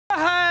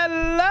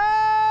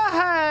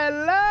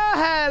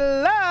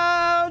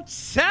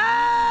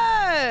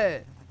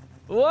Say,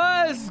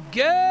 what's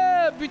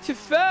good,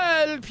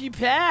 beautiful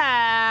people?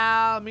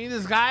 Me and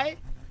this guy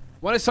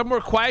wanted somewhere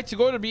quiet to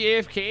go to be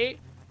AFK.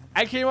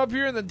 I came up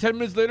here, and then 10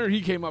 minutes later,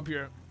 he came up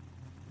here.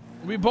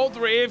 We both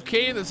were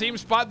AFK in the same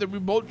spot that we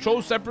both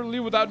chose separately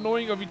without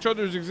knowing of each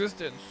other's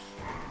existence.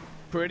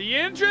 Pretty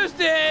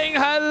interesting.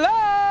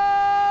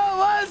 Hello,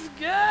 what's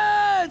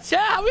good?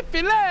 Chat, how we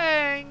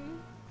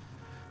feeling?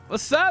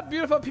 What's up,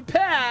 beautiful people?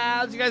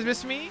 Did you guys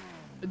miss me?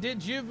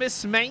 Did you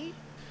miss me?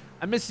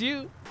 I miss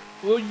you.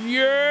 Well,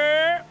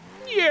 yeah.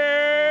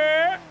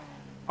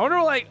 I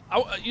wonder, like,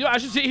 I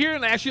should sit here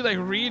and actually, like,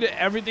 read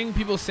everything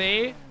people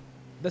say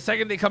the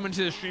second they come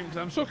into the stream, because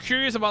I'm so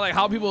curious about, like,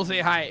 how people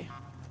say hi.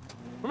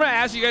 Remember I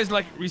asked you guys,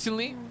 like,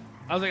 recently?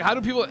 I was like, how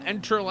do people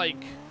enter,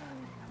 like,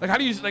 how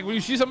do you, like, when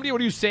you see somebody, what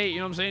do you say? You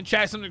know what I'm saying?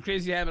 Chat, something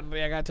crazy happened.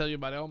 I gotta tell you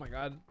about it. Oh, my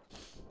God.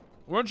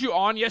 Weren't you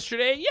on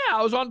yesterday? Yeah,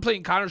 I was on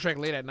playing Counter-Strike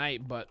late at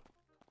night, but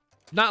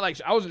not, like,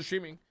 I wasn't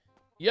streaming.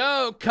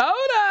 Yo,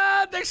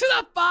 Coda, thanks for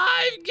the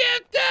 5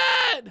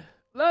 gifted.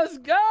 Let's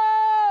go.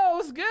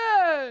 What's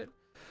good?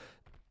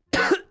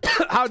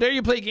 How dare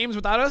you play games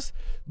without us?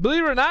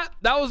 Believe it or not,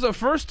 that was the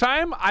first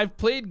time I've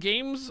played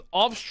games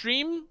off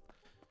stream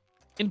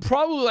in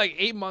probably like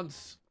 8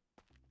 months.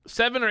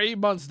 7 or 8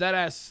 months, dead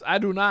ass. I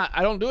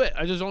don't do it.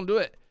 I just don't do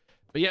it.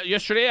 But yeah,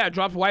 yesterday I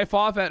dropped wife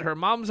off at her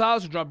mom's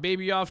house. I dropped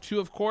baby off too,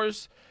 of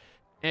course,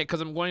 and because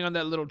I'm going on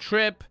that little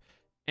trip.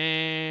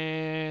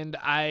 And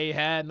I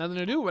had nothing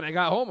to do when I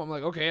got home. I'm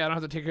like, okay, I don't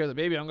have to take care of the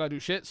baby. I don't gotta do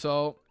shit.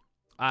 So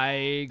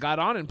I got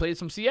on and played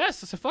some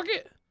CS. I said, fuck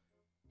it.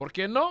 ¿Por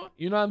qué no?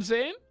 You know what I'm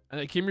saying?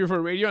 And I came here for a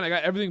radio, and I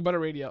got everything but a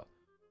radio.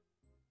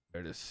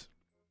 There it is.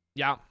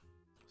 Yeah.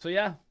 So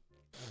yeah.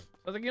 I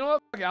was like, you know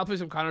what? Okay, I'll play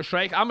some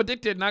Counter-Strike. I'm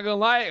addicted. Not gonna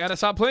lie. I gotta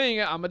stop playing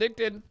it. I'm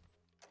addicted.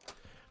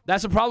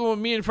 That's the problem with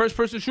me in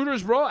first-person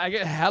shooters, bro. I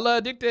get hella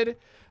addicted.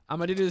 I'm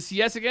addicted to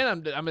CS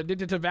again. I'm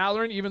addicted to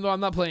Valorant, even though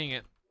I'm not playing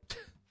it.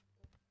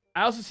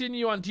 I also seen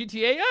you on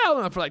GTA. I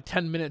don't know, for like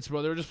 10 minutes,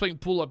 bro. They were just playing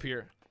pool up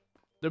here.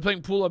 They're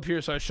playing pool up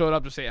here, so I showed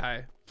up to say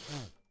hi.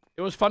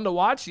 It was fun to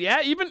watch.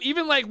 Yeah,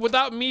 even like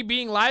without me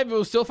being live, it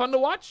was still fun to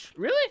watch.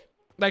 Really?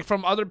 Like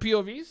from other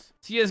POVs?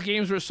 CS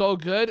games were so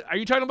good. Are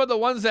you talking about the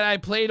ones that I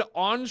played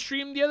on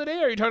stream the other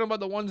day? Or are you talking about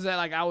the ones that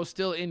like I was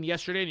still in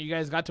yesterday and you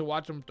guys got to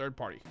watch them third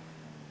party?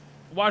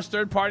 Watch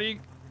third party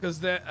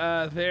because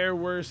they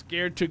were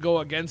scared to go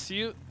against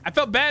you. I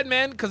felt bad,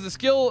 man, because the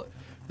skill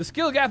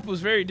gap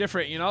was very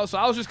different, you know? So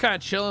I was just kind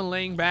of chilling,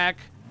 laying back,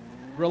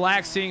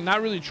 relaxing,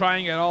 not really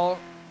trying at all.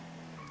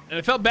 And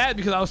it felt bad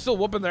because I was still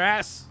whooping their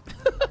ass.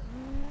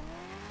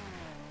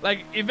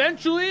 Like,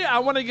 eventually, I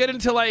want to get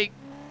into, like,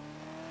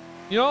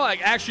 you know,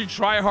 like, actually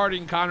try hard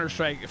in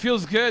Counter-Strike. It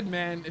feels good,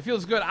 man. It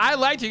feels good. I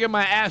like to get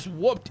my ass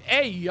whooped.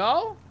 Hey,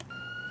 yo.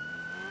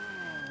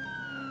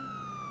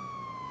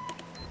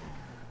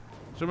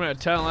 So we're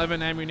at 10,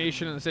 11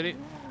 ammunition in the city.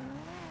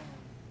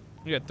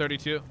 We got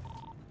 32.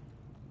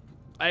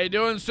 How you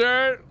doing,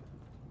 sir?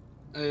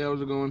 Hey,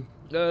 how's it going?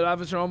 Good,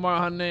 Officer Omar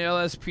Honey,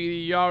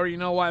 LSPD. You already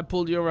know why I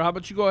pulled you over. How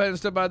about you go ahead and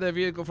step out of that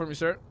vehicle for me,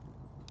 sir?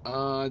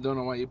 I don't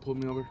know why you pulled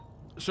me over.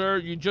 Sir,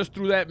 you just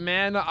threw that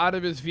man out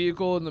of his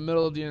vehicle in the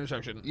middle of the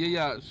intersection.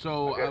 Yeah.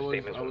 So I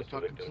was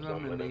talking to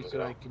them, and they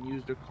said I can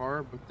use their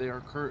car, but they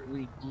are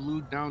currently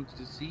glued down to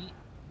the seat,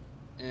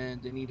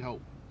 and they need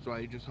help. So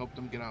I just helped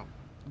them get out.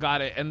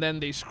 Got it. And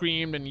then they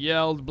screamed and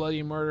yelled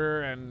bloody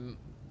murder and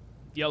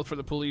yelled for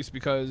the police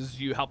because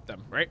you helped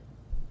them, right?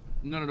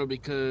 No,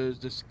 because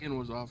the skin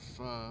was off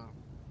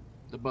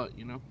the butt,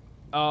 you know?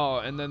 Oh,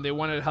 and then they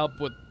wanted help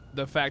with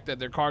the fact that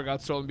their car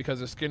got stolen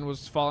because the skin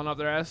was falling off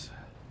their ass?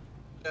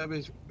 Yeah,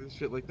 basically,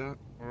 shit like that.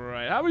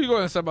 Right. How are you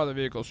going to step out of the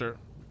vehicle, sir?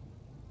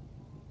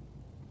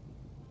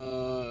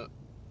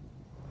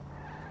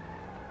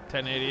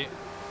 1080.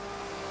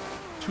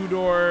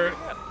 Two-door,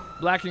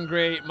 black and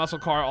gray, muscle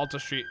car, Alta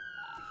Street.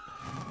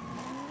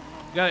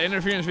 Got an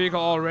interference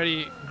vehicle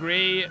already.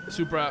 Gray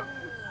Supra.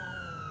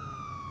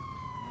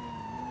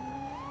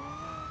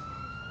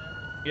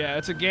 Yeah,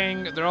 it's a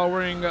gang. They're all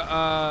wearing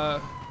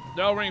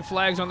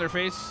flags on their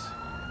face.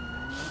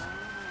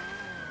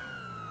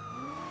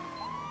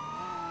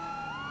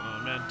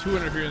 Oh man, 2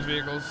 interference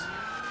vehicles.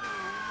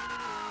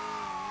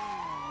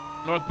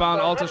 Northbound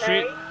Alta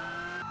Street.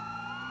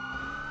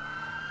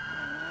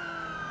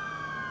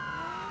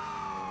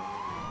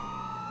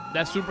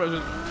 That Supra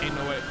ain't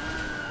no way.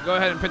 Go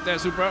ahead and pick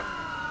that Supra.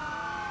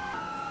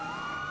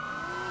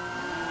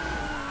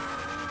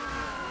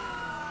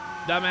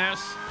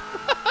 Dumbass.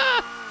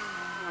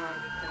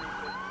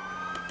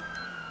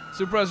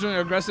 Supra's doing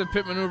aggressive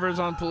pit maneuvers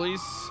on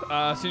police.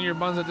 Senior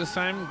buns at this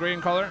time, gray in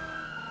color.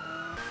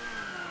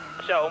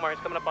 Watch out, Omar, he's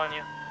coming up on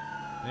you.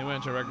 They went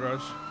into red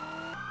garage.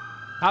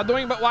 How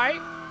doing, but why?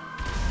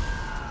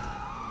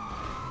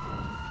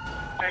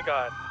 Thank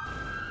God.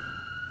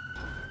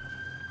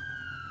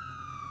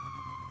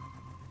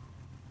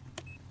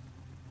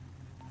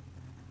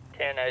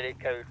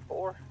 Code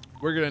 4.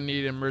 We're gonna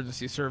need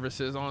emergency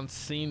services on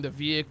scene. The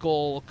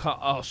vehicle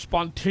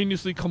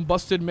spontaneously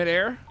combusted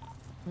midair.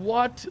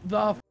 What the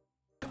f?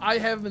 I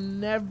have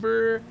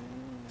never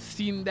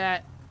seen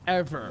that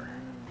ever.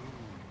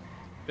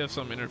 There's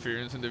some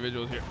interference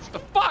individuals here. What the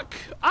fuck?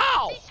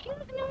 Ow!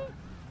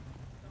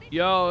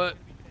 Yo,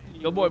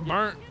 your boy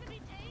burnt.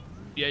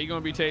 Yeah, you're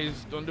gonna be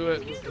tased. Don't do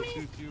it.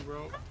 Shoot you,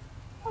 bro.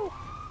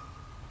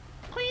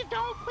 Please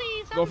don't,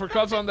 please. Go for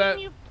cuffs on that.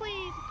 You.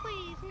 Please,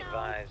 no.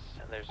 Advise,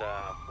 there's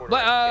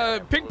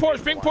a pink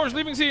Porsche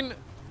leaving scene.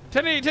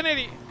 1080.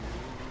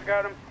 I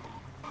got him.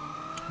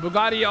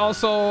 Bugatti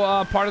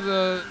also part of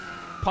the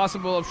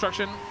possible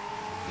obstruction.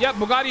 Yep,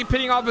 Bugatti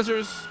pitting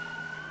officers.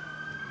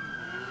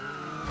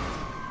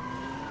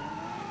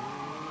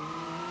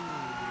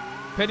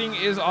 Pitting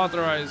is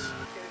authorized.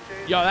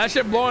 Yo, that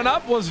shit blowing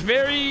up was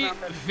very,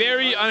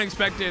 very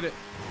unexpected.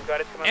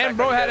 And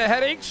bro had a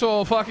headache,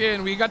 so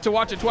fucking we got to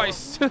watch it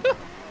twice.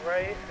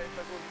 Right.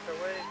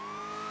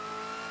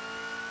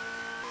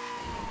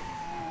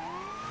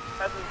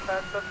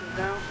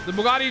 The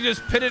Bugatti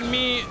just pitted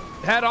me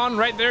head on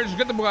right there. Just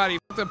get the Bugatti.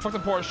 Fuck the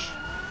Porsche.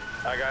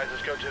 Alright guys,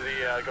 let's go to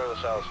the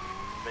south.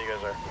 There you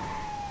guys are.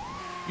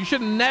 You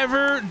should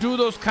never do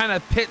those kind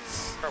of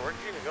pits. Bro, where'd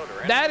you even go,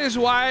 Durant? That is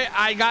why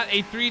I got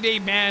a 3-day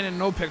ban in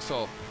No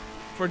Pixel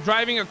for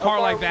driving a car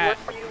like that.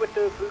 What are you with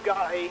the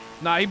Bugatti?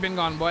 Nah, he been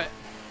gone, boy.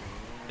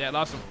 Yeah,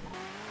 lost him.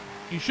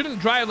 You shouldn't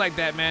drive like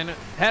that, man.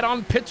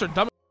 Head-on pits are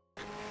dumb.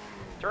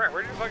 Durant,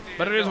 where the fuck did you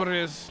But it go? is what it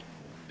is.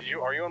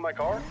 Are you in my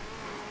car?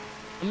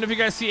 I don't know if you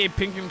guys see a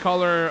pink in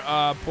color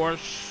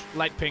Porsche,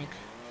 light pink.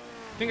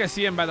 I think I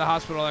see him by the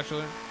hospital,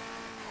 actually.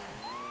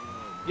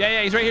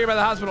 Yeah, he's right here by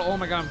the hospital. Oh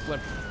my god, I'm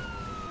flipped.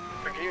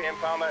 Can you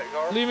impound that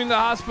car? Leaving the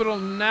hospital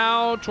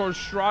now towards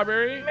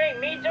Strawberry. Make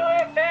me do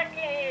it,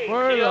 Becky!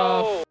 Where the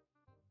Yo. f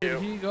did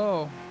he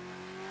go?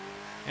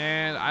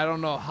 And I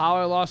don't know how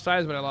I lost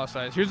size, but I lost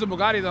size. Here's the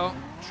Bugatti, though.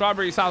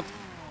 Strawberry South.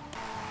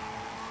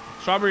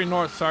 Strawberry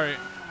North, sorry.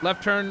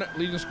 Left turn,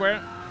 Legion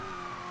Square.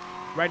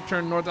 Right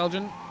turn, North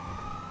Elgin.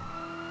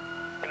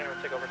 We're gonna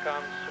take over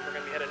comms, so we're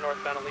gonna be headed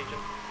northbound on Legion.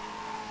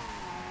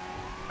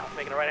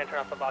 Making a right-hand turn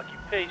off of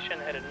Occupation,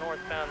 headed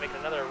northbound, making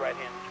another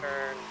right-hand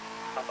turn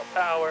off of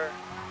Power.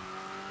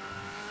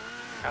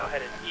 Now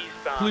headed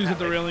eastbound. Please hit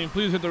the railing,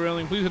 please hit the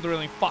railing, please hit the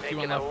railing. Fuck, you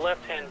Making went a left.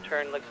 left-hand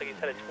turn, looks like he's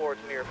headed towards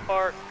Mirror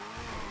Park.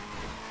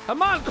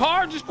 Come on,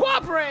 car, just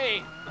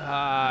cooperate.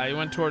 He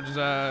went towards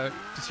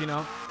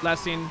casino.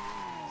 Last scene.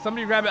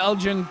 Somebody grab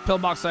Elgin,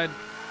 pillbox side.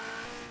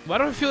 Why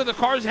do I feel like the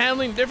car's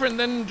handling different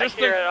than just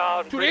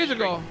like 2 days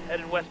ago?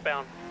 Headed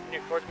westbound,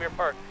 towards Mirror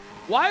Park.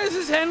 Why is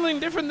this handling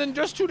different than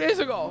just 2 days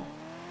ago?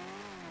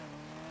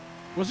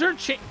 Was there a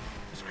change?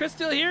 Is Chris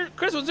still here?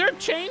 Chris, was there a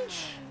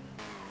change?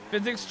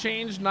 Physics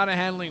change, not a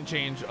handling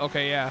change.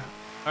 Okay, yeah.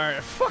 All right,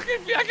 I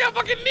fucking knew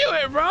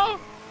it, bro.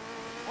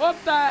 What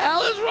the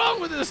hell is wrong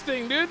with this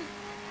thing, dude?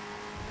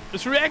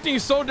 It's reacting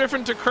so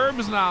different to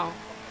curbs now.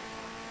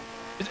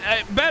 It's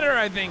better,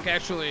 I think,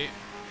 actually.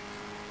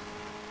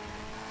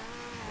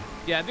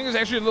 Yeah, I think it's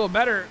actually a little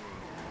better.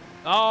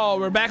 Oh,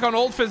 we're back on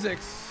old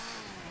physics.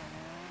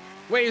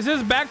 Wait, is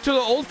this back to the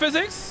old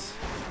physics?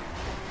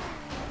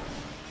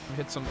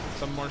 Hit some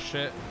more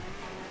shit.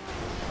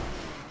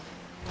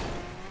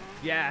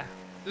 Yeah,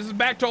 this is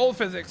back to old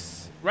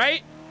physics,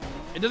 right?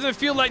 It doesn't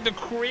feel like the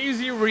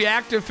crazy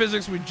reactive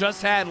physics we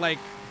just had, like,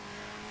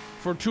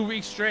 for 2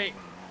 weeks straight.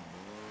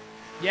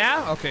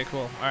 Yeah? Okay,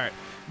 cool. All right.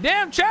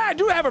 Damn, Chad, I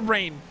do have a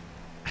brain.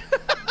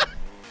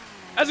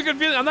 That's a good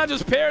feeling. I'm not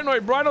just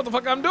paranoid, bro. I know what the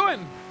fuck I'm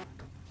doing.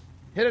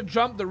 Hit a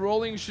jump, the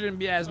rolling shouldn't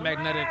be as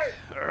magnetic.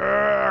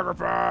 Alright,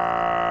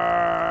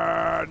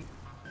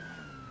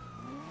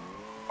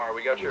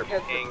 we got your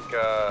pink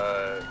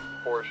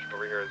Porsche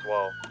over here as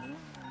well.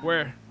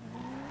 Where?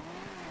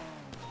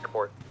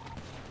 Airport.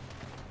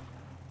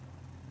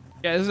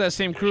 Yeah, this is that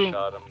same crew.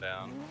 Shot him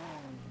down.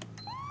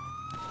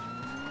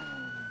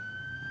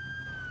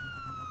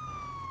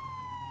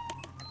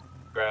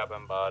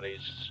 Grabbing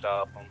bodies,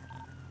 stop them.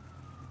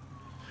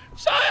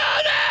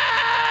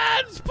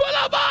 Silence! Pull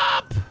them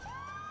up!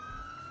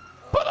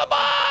 Pull them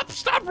up!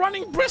 Stop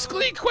running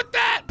briskly! Quit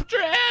that! Put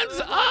your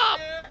hands up!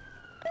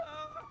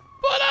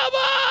 Put them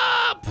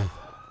up!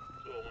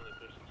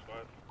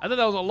 I thought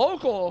that was a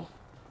local.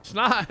 It's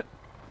not.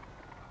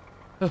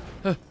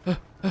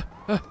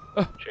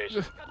 Chase.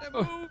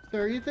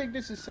 Sir, you think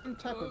this is some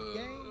type of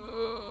game?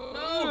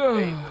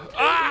 No!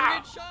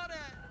 Ah!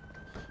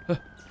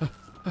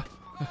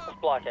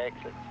 Block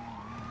exit.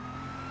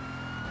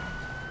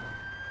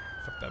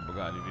 Fuck that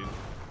Bugatti, dude.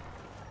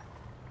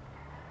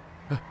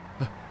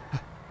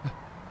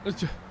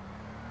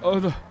 Oh,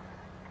 the.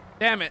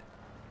 Damn it.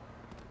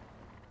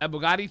 That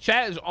Bugatti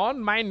chat is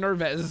on my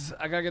nerves.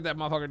 I gotta get that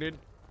motherfucker, dude.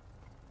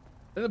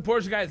 Then the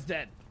Porsche guy's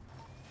dead.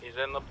 He's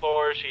in the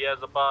Porsche. He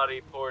has a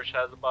body. Porsche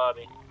has a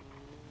body.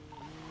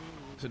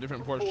 It's a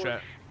different Porsche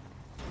chat.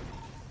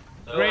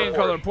 Gray in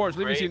color Porsche.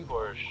 Leave me see.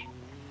 Porsche.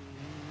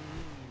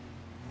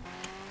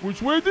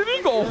 Which way did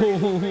he go?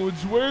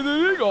 Which way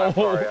did he go? I'm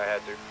sorry, I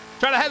had to.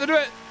 Try to have to do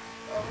it.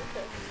 Oh,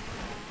 okay.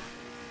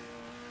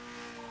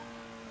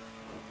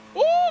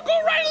 Ooh,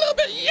 go right a little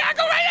bit. Yeah,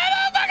 go right.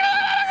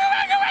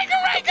 Go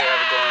right.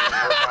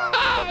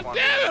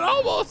 Damn it,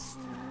 almost.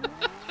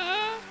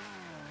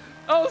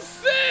 Oh,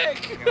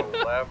 sick! Taking a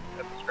left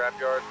at the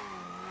scrapyard.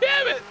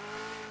 Damn it!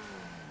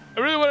 I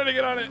really wanted to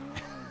get on it.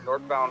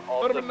 Northbound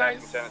also Would've been passing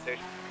nice.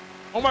 sanitation.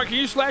 Omar, can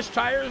you slash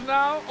tires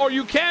now? Or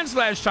you can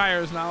slash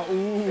tires now.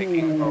 Ooh.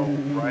 Taking a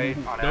right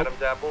on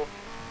Adam's Apple.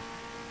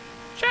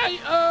 Chad,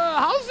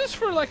 how's this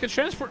for like a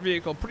transport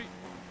vehicle? Pretty,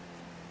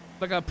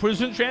 like a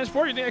prison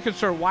transport? You think I could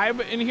survive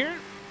in here?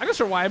 I can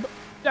survive.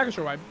 Yeah, I can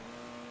survive.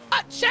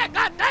 Ah, shit,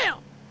 goddamn!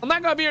 I'm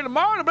not gonna be here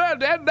tomorrow.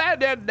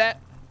 That.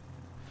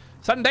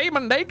 Sunday,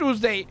 Monday,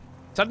 Tuesday.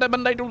 Sunday,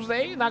 Monday,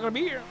 Tuesday. Not gonna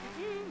be here.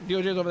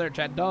 DOJ's over there,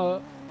 Chad. Duh.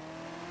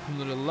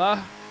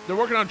 Alhamdulillah. They're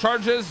working on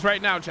charges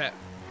right now, Chad.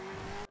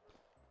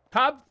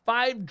 Top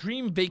 5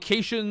 dream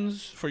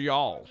vacations for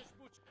y'all.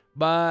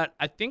 But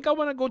I think I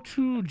want to go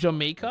to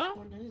Jamaica.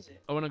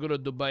 I want to go to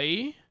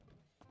Dubai.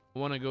 I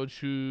want to go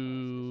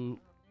to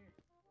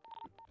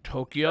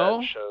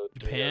Tokyo,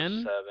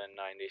 Japan.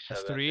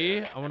 That's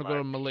 3. I want to go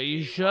to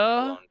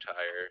Malaysia.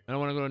 And I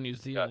want to go to New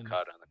Zealand. Got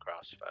caught on the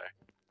crossfire.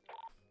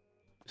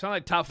 It's not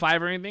like top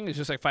 5 or anything. It's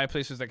just like 5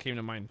 places that came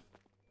to mind.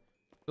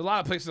 There's a lot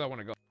of places I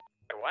want to go.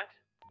 What?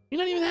 You're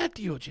not even at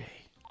DOJ.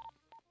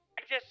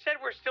 I just said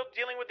we're still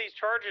dealing with these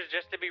charges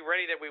just to be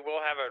ready that we will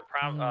have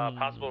a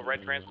possible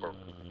red transport.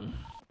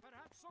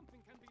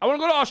 I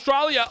want to go to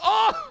Australia.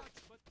 Oh!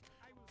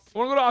 I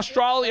want to go to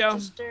Australia.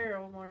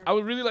 I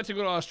would really like to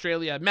go to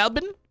Australia.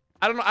 Melbourne?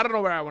 I don't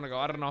know where I want to go.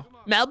 I don't know.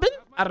 Melbourne?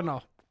 I don't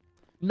know.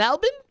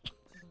 Melbourne?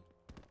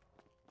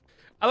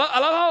 I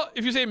love how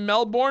if you say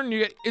Melbourne, you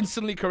get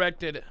instantly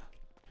corrected.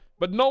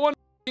 But no one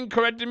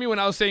corrected me when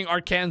I was saying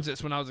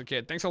Arkansas when I was a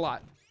kid. Thanks a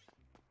lot.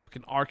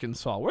 Fucking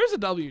Arkansas. Where's the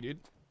W, dude?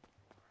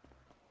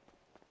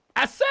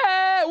 Acid!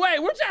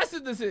 Wait, which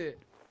acid this is?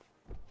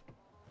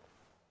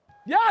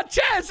 Yeah,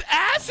 Chaz,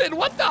 acid!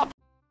 What the f?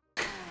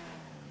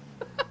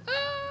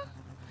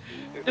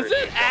 Is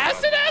it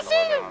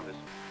acid?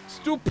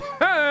 Stupid!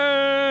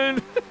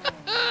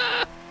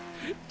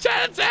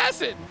 Chad, it's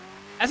acid!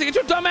 Acid, get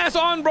your dumb ass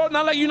on, bro.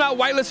 Not like you not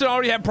whitelisted and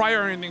already have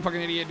prior or anything,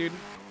 fucking idiot, dude.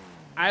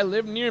 I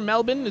live near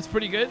Melbourne. It's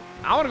pretty good.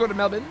 I want to go to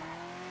Melbourne.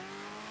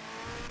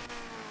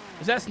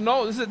 Is that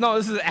no? This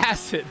is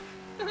acid.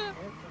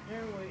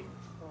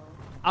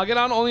 I'll get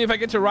on only if I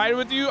get to ride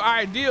with you. All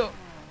right, deal.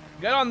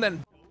 Get on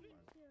then.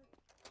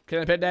 Can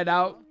I pet that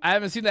out? I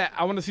haven't seen that.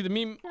 I want to see the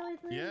meme.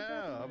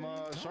 Yeah, I'm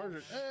a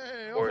sergeant.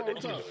 Hey,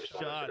 What's up?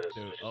 Shot,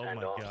 dude. Oh my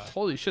god.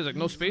 Holy shit, there's like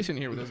no space in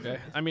here with this guy.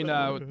 I mean,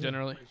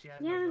 generally.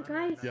 Yeah,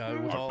 guys. Yeah,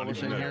 with all of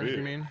us in here,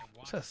 you mean?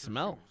 What's that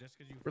smell?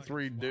 We're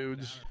 3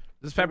 dudes.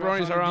 This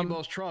pepperoni's around.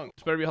 Debo's trunk.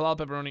 This better be halal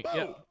pepperoni.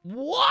 Yeah.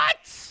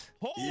 What?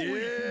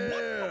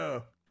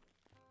 Yeah.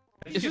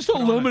 Is this a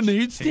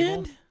lemonade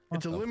stand?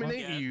 It's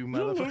eliminate you,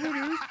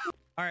 motherfucker.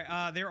 All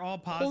right, they're all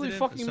positive. Holy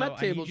fucking so met I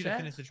table, need you to chat.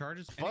 finish the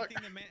charges. Fuck.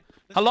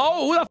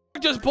 Hello? Who the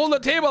f just pulled the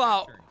table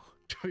out?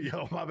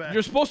 Yo, my bad.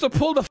 You're supposed to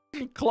pull the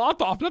fucking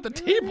cloth off, not the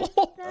table.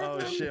 Oh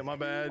shit, my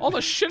bad. All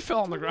the shit fell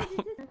on the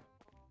ground.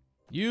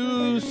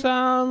 You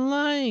sound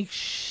like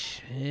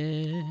shit.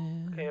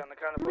 Okay, on the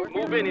count of 4.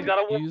 Move in, he's got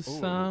a You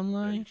sound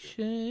like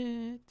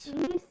shit.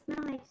 You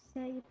smell like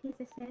shit, you piece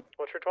of shit.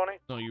 What's your 20?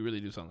 No, you really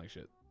do sound like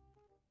shit.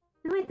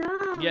 No, I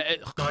don't. Yeah,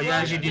 it, No, you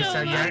actually do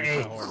sound,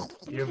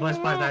 your voice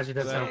box actually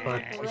does sound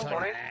fun.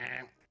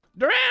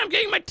 Duran, I'm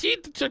getting my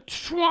teeth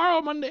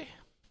tomorrow, Monday.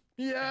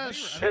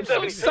 Yes. I'm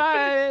so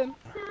excited.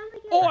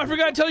 Oh, I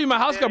forgot to tell you, my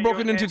house got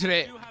broken into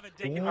today.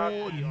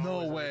 Oh,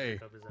 no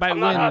way. By I'm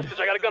not wind. hostage,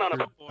 I got a gun on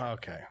him.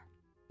 Okay.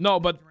 No,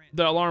 but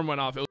the alarm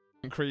went off. It was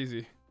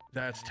crazy.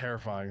 That's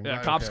terrifying. Yeah,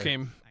 Right, cops okay.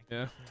 came.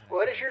 Yeah.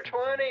 What is your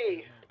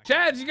 20?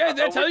 Chad, you guys,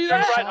 did I tell you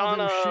that? Right on,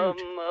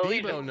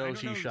 Debo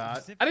knows he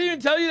shot. I didn't even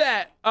tell you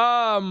that.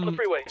 the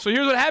freeway. So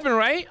here's what happened,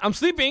 right? I'm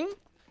sleeping,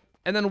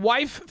 and then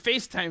wife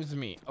FaceTimes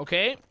me,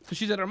 okay? So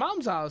she's at her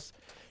mom's house.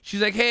 She's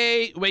like,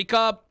 hey, wake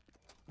up.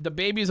 The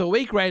baby's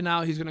awake right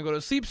now. He's gonna go to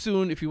sleep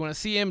soon. If you want to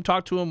see him,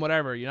 talk to him,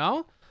 whatever, you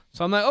know?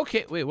 So I'm like,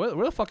 okay, wait,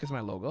 where the fuck is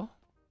my logo?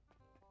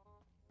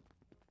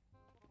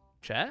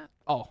 Chat?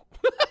 Oh.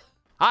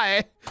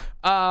 Hi.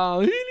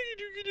 My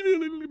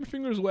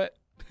finger's wet.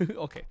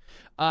 Okay.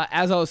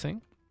 As I was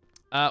saying,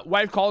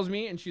 wife calls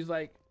me and she's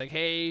like,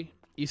 hey,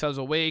 Esau's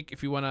awake.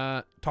 If you want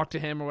to talk to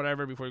him or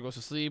whatever before he goes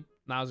to sleep,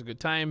 now's a good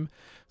time.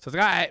 So I was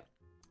like, all right.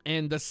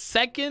 And the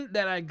second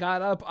that I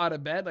got up out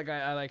of bed,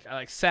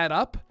 I sat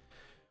up.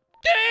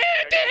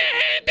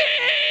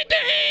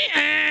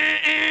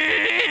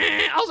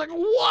 I was like,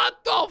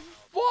 what the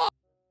fuck?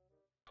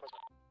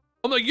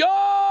 I'm like, yo,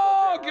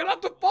 get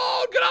off the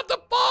phone, get off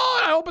the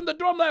phone. I opened the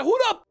door. I'm like, who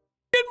the f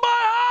in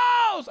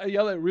my house? I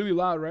yell it really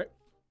loud, right?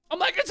 I'm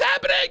like, it's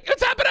happening,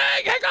 it's happening.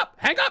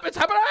 Hang up, it's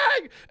happening.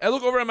 I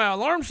look over at my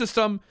alarm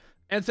system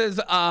and it says,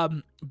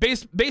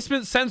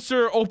 basement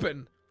sensor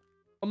open.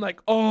 I'm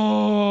like,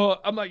 oh,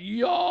 I'm like,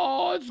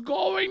 yo, it's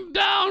going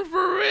down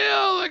for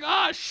real. Like,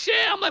 oh shit.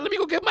 I'm like, let me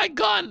go get my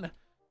gun.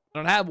 I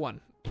don't have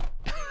one.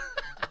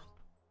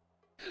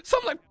 So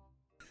I'm like,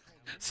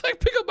 so I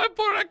pick up my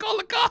phone and I call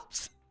the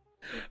cops.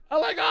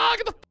 I'm like, oh,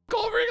 get the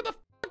fuck over here, get the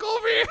fuck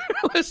over here.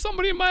 There's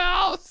somebody in my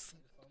house.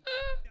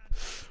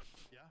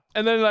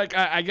 And then like,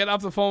 I get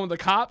off the phone with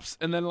the cops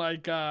and then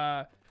like,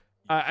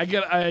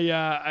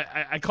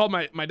 I called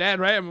my dad,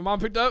 right? And my mom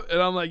picked up,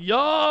 and I'm like,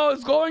 yo,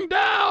 it's going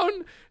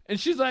down. And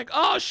she's like,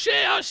 oh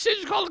shit,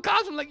 you called the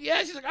cops? I'm like, yeah.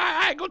 She's like, all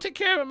right, go take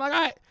care of him. I'm like,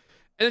 all right.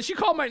 And then she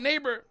called my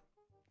neighbor.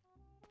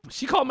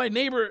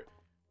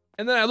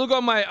 And then I look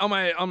on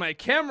my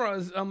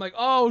cameras. I'm like,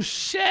 oh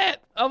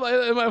shit!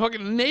 My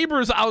fucking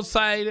neighbor's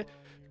outside,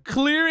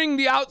 clearing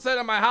the outside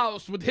of my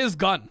house with his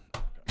gun.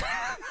 I'm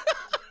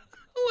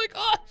like,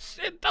 oh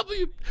shit!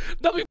 W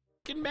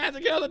fucking man!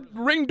 I get on the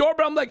Ring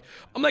doorbell. I'm like,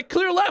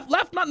 clear left,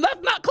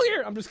 not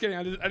clear. I'm just kidding.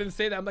 I didn't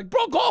say that. I'm like,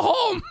 bro, go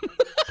home.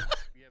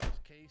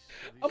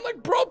 I'm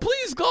like, bro,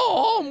 please go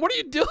home. What are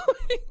you doing?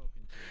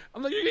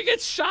 I'm like, you're gonna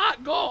get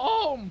shot. Go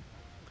home.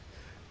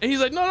 And he's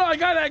like, no, I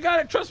got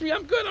it. Trust me,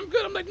 I'm good.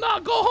 I'm like,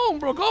 nah, go home,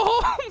 bro. Go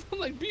home. I'm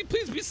like,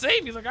 please be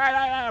safe. He's like, all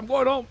right, I'm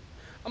going home.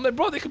 I'm like,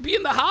 bro, they could be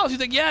in the house. He's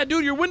like, yeah,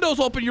 dude, your window's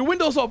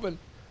open.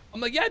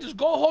 I'm like, yeah, just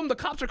go home. The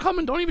cops are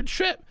coming. Don't even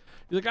trip.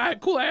 He's like, all right,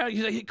 cool.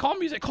 He's like, call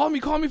me. He's like, call me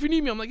if you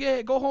need me. I'm like,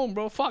 yeah, go home,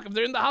 bro. Fuck, if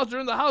they're in the house, they're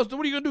in the house.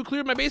 What are you gonna do?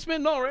 Clear my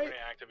basement? No, right?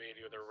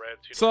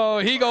 So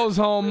he goes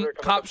home.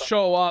 Cops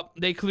show up.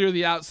 They clear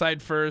the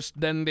outside first.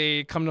 Then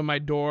they come to my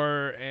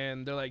door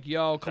and they're like,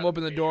 yo, come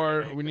open the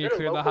door. We need to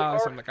clear the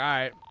house. I'm like, all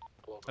right.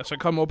 So I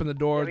come open the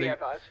door.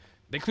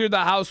 They cleared the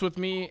house with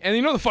me. And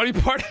you know the funny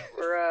part?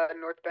 We're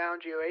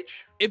northbound GOH.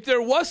 If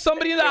there was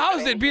somebody in the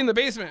house, they'd be in the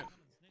basement.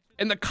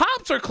 And the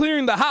cops are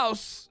clearing the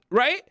house,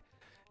 right?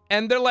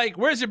 And they're like,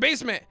 where's your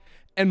basement?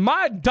 And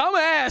my dumb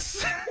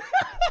ass.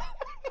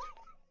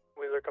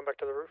 Wheeler, come back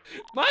to the roof.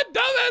 My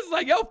dumb ass is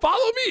like, yo,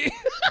 follow me.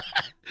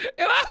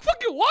 And I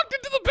fucking walked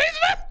into the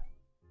basement.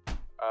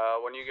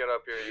 When you get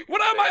up here, you can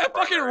what am I, a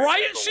fucking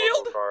riot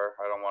shield? Car.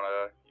 I don't want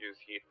to use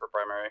heat for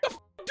primary. The f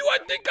do I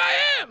think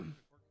I am?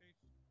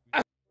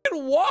 I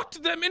fucking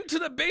walked them into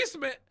the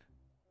basement.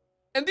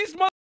 And these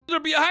motherfuckers are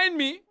behind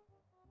me.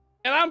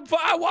 And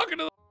I walk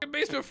into the fucking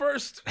basement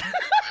first.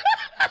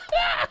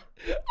 I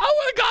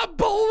would've got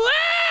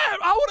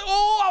blammed. I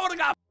would've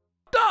got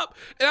f***ed up.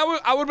 And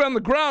I would've been on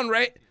the ground,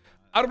 right?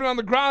 I would've been on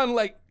the ground,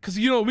 like, cause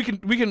you know, we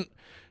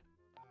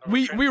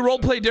role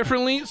play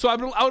differently. So I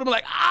would've been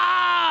like,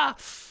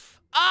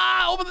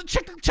 over the,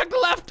 check the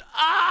left.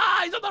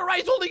 He's on the right,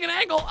 he's holding an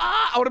angle.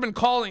 I would've been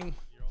calling.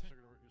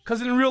 Cause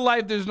in real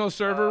life, there's no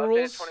server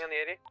rules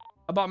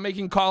about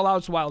making call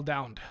outs while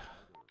downed.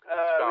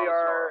 We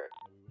are.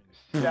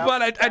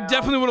 But I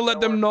definitely would've let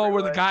them know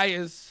where the guy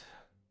is.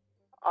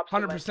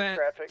 100%.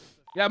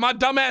 Yeah, my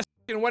dumbass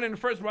went in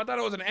first, but I thought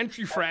it was an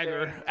entry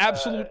fragger.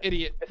 Absolute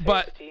idiot.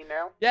 But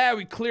yeah,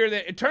 we cleared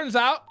it. It turns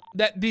out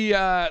that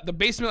the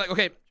basement, like,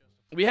 okay,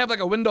 we have like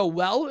a window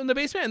well in the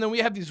basement, and then we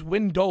have these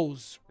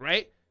windows,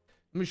 right?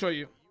 Let me show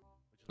you.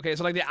 Okay,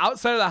 so like the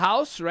outside of the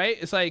house, right?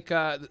 It's like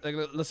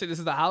let's say this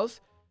is the house.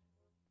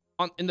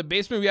 In the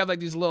basement, we have like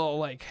these little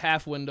like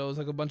half windows,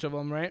 like a bunch of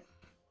them, right?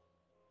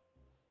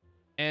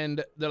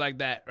 And they're like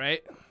that,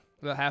 right?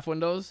 The half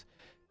windows.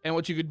 And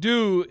what you could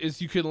do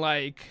is you can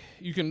like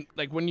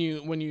when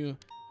you're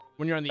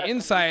on the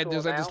inside,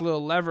 there's like this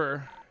little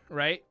lever,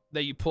 right?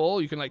 That you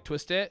pull. You can like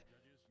twist it.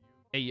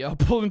 Hey, yo,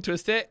 pull and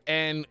twist it,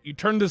 and you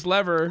turn this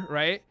lever,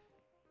 right?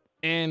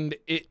 And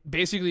it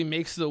basically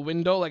makes the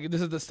window, like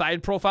this is the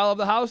side profile of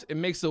the house. It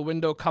makes the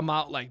window come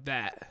out like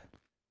that.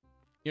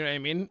 You know what I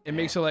mean? It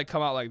makes it like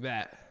come out like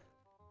that.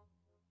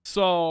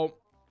 So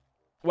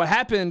what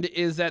happened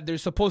is that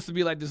there's supposed to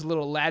be like this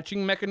little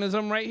latching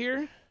mechanism right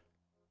here.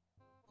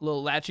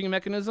 Little latching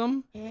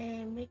mechanism.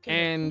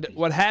 And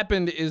what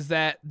happened is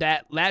that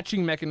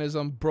latching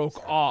mechanism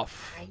broke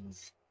off.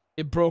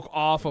 It broke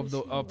off of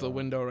the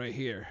window right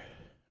here.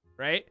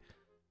 Right?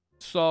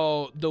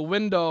 So the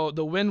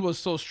wind was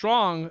so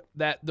strong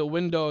that the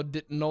window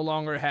no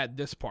longer had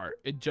this part.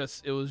 It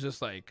was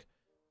just like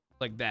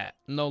that.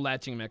 No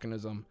latching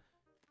mechanism.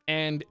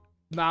 And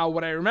now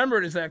what I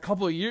remembered is that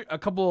a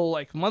couple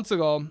like months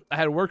ago, I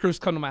had workers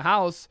come to my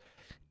house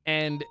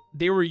and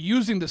they were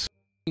using this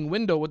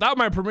window without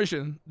my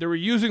permission. They were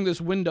using this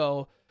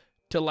window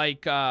to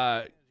like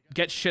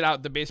get shit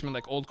out the basement,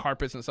 like old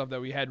carpets and stuff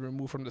that we had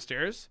removed from the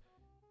stairs.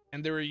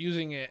 And they were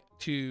using it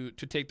to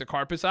take the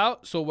carpets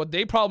out. So what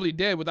they probably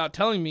did without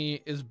telling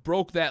me is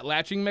broke that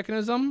latching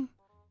mechanism,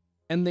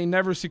 and they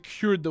never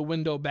secured the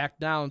window back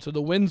down. So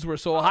the winds were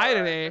so high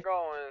today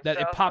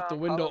that it popped the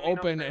window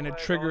open and it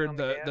triggered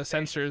the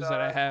sensors that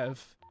I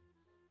have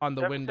on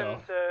the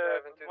window.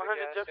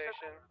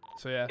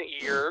 So yeah.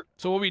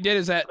 So what we did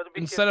is that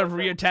instead of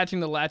reattaching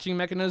the latching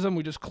mechanism,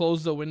 we just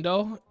closed the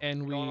window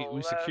and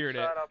we secured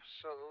it.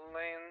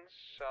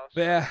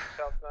 But yeah,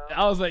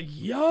 I was like,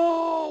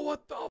 yo,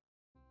 what the f?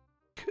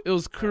 It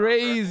was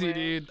crazy,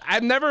 dude.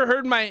 I've never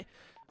heard my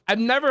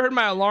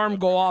alarm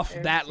go off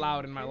that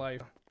loud in my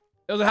life.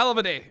 It was a hell of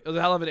a day.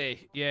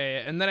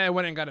 Yeah. And then I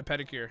went and got a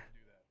pedicure.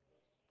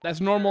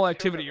 That's normal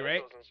activity,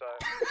 right?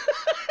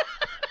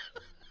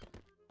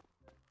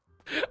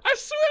 I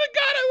swear to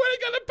God, I went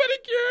and got a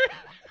pedicure.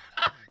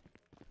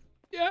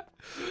 Yeah,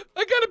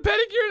 I got a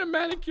pedicure and a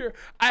manicure.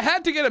 I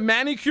had to get a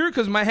manicure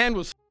because my hand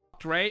was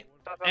f***ed, right?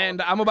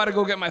 And I'm about to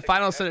go get my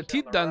final set of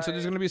teeth done, so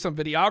there's going to be some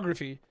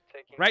videography,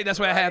 right?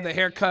 That's why I have the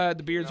haircut,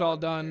 the beard's all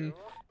done.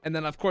 And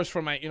then, of course,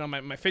 for my,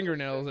 my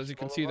fingernails, as you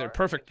can see, they're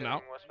perfect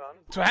now.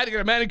 So I had to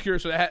get a manicure,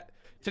 so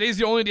today's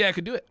the only day I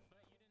could do it.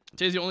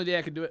 Today's the only day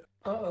I could do it.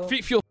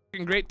 Feet feel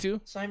fucking great,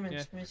 too.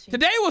 Simon's missing.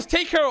 Today was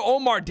take care of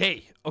Omar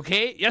day,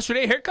 okay?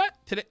 Yesterday, haircut.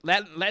 Today,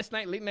 last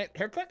night, late night,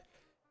 haircut.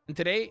 And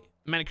today,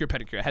 manicure,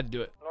 pedicure. I had to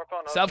do it.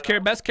 Self-care,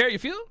 best care, you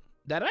feel?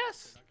 That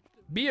ass.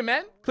 Be a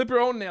man. Clip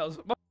your own nails.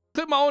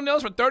 Clip my own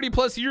nails for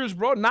 30+ years,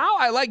 bro. Now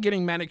I like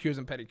getting manicures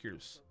and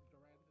pedicures.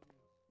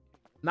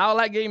 Now I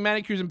like getting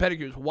manicures and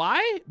pedicures.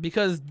 Why?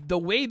 Because the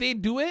way they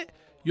do it,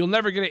 you'll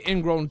never get an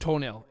ingrown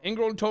toenail.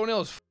 Ingrown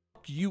toenails fuck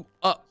you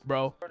up,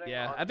 bro.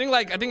 Yeah, I think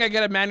I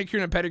get a manicure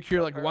and a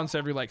pedicure like once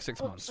every like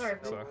 6 months. Sorry.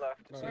 So.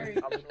 Sorry.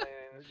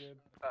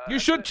 You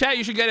should chat.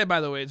 You should get it, by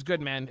the way. It's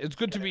good, man. It's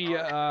good to be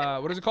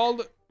what is it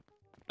called?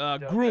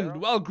 Groomed.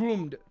 Well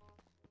groomed.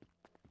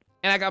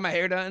 And I got my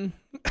hair done.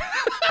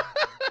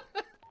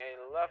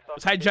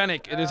 It's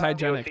hygienic. It is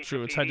hygienic.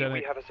 True. It's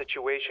hygienic. We have a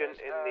situation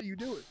in the... You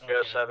do it.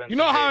 You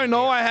know how I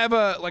know I have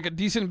a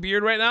decent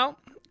beard right now?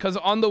 Because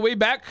on the way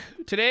back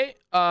today,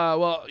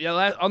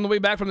 on the way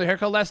back from the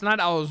haircut last night,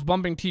 I was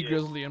bumping T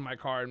Grizzly in my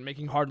car and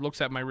making hard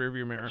looks at my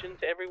rearview mirror.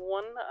 To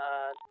everyone,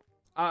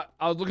 I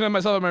was looking at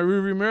myself in my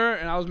rearview mirror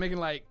and I was making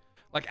like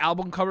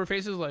album cover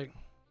faces, like.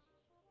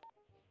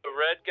 The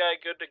red guy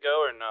good to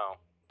go or no?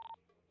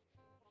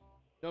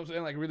 You know what I'm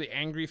saying? Like really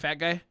angry fat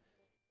guy.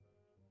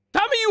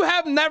 Tell me you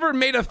have never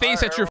made a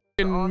face at your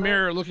fucking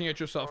mirror looking at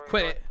yourself.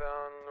 Quit it.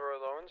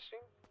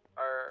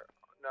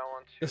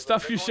 The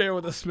stuff you share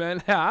with us,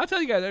 man. Yeah, I'll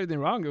tell you guys everything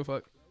wrong. Go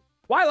fuck.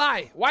 Why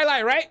lie? Why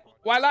lie, right?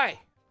 Why lie?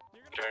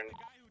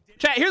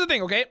 Chat, here's the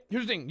thing, okay?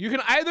 Here's the thing. You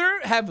can either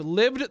have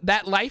lived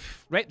that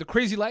life, right? The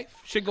crazy life,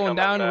 shit going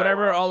down,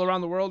 whatever, all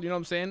around the world, you know what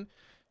I'm saying?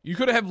 You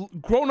could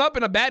have grown up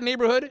in a bad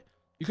neighborhood.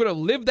 You could have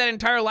lived that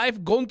entire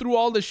life, gone through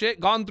all the shit,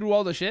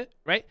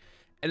 right?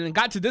 And then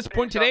got to this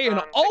point today and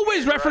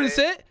always reference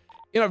it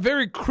in a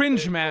very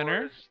cringe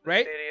manner,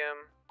 right?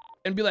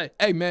 And be like,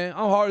 hey, man,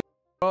 I'm hard.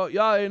 Bro,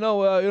 y'all ain't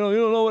know, you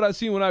don't know what I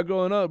seen when I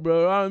growing up,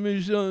 bro. I mean,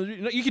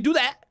 you could do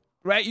that,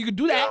 right? You could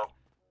do that,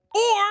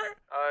 or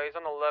he's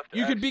on the left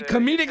you could be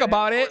comedic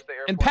about it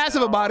and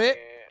passive about it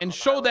and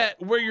show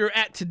that where you're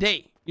at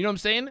today. You know what I'm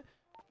saying?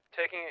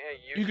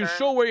 You can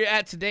show where you're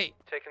at today.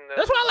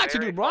 That's what I like to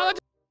do, bro. I like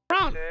to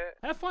around,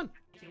 have fun.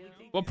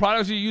 What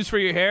products do you use for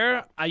your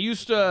hair? I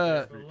used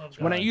to,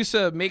 when I used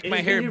to make my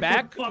hair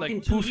back like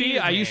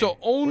poofy, I used to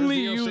only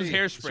use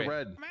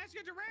hairspray.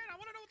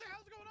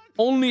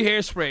 Only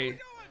hairspray.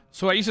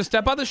 So I used to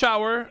step out the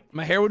shower,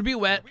 my hair would be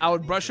wet, I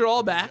would brush it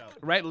all back,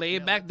 right, lay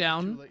it back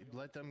down,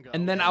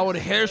 and then I would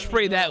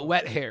hairspray that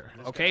wet hair,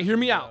 okay? Hear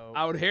me out.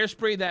 I would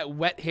hairspray that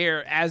wet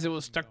hair as it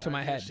was stuck to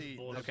my head,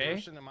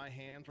 okay?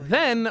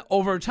 Then,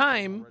 over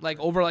time,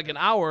 over an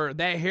hour,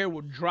 that hair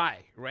would dry,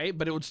 right?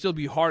 But it would still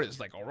be hard as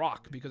like a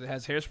rock because it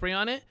has hairspray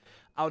on it.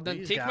 I would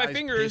then take my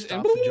fingers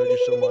and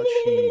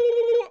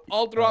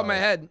all throughout my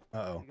head.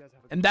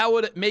 And that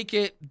would make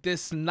it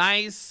this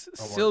nice,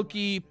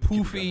 silky,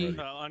 poofy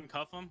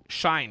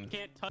shine.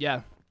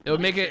 Yeah. It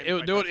would make it,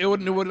 it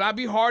would not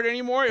be hard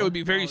anymore. It would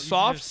be very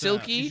soft,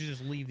 silky,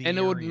 and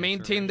it would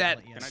maintain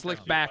that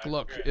slick back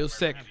look. It was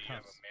sick.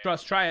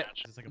 Trust, try it.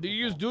 Do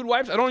you use dude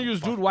wipes? I don't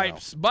use dude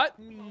wipes, but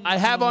I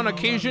have on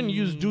occasion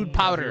used dude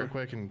powder.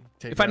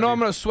 If I know I'm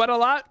gonna sweat a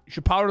lot, you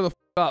should powder the f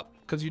up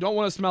because you don't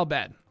want to smell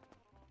bad.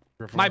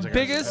 My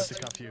biggest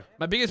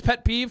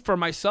pet peeve for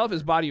myself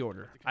is body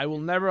odor. I will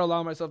never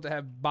allow myself to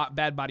have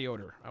bad body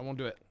odor. I won't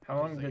do it. How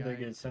long did they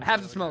get sent? I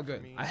have to smell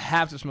good. I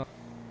have to smell.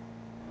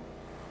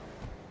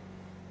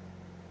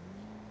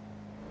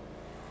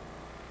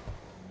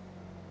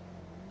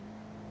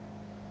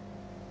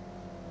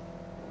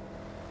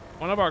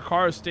 One of our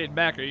cars stayed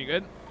back. Are you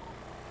good?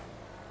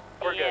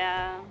 We're good.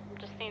 Yeah,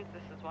 just seems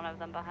this is one of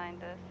them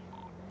behind us.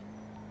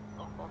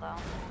 Oh, hold on.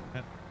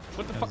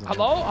 What the fuck?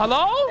 Hello?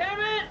 Hello? Damn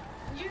it!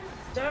 You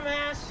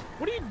dumbass!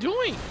 What are you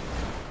doing?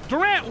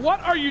 Durant, what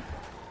are you?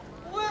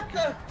 What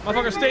the?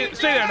 Motherfucker, stay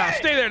there now.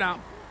 Stay there now.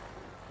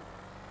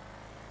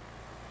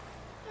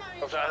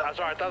 I'm sorry, I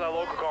thought that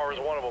local car was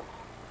one of them.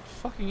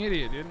 Fucking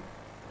idiot, dude.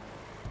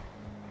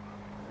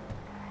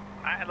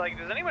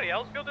 Does anybody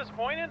else feel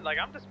disappointed?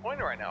 I'm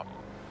disappointed right now.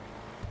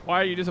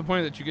 Why are you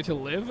disappointed that you get to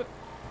live?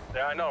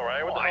 Yeah, I know,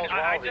 right? What the hell's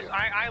wrong with you?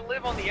 I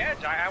live on the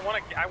edge. I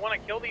want to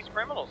kill these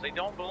criminals. They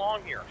don't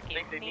belong here.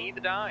 They need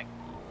to die.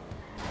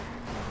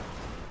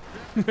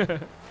 Crazy.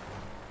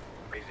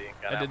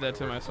 I did that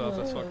to myself.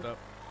 That's fucked up.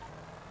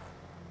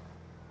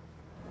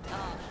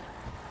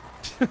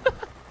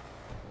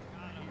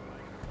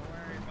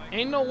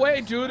 Ain't no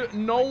way, dude.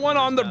 No one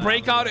on the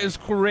breakout is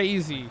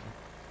crazy.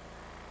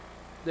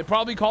 They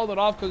probably called it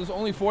off because it's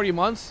only 40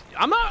 months.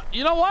 I'm not,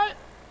 you know what?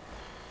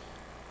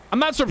 I'm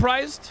not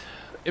surprised.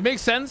 It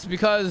makes sense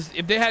because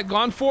if they had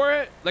gone for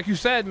it, like you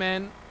said,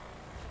 man,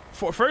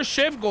 first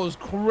shift goes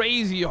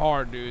crazy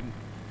hard, dude.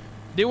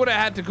 They would have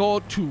had to go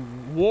to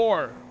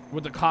war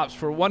with the cops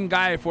for one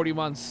guy 40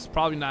 months.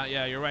 Probably not.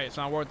 Yeah, you're right. It's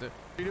not worth it.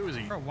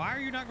 Bro, why are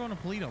you not going to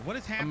Polito? What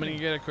is I'm happening? gonna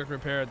get a quick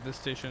repair at this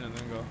station and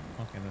then go.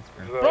 Okay, that's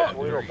fair.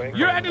 Bro,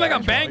 you're acting like a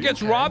bank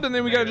gets robbed and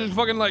then we gotta just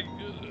fucking like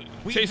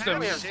chase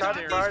them. These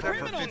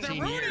criminals, they're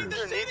ruining the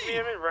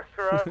city.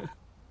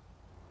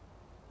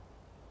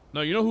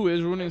 No, you know who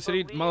is ruining the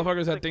city?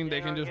 Motherfuckers that think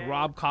they can just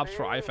rob cops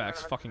for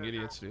IFACs. Fucking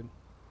idiots, dude.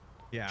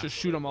 Yeah. Just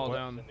shoot them all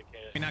down.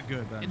 Not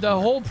good, but The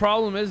whole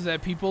problem is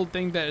that people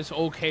think that it's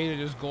okay to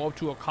just go up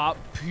to a cop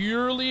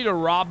purely to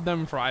rob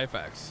them for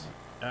IFACs.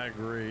 I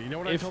agree. You know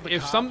what I told the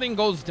If cop? something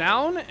goes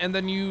down and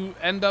then you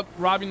end up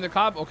robbing the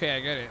cop, okay, I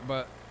get it.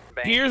 But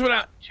here's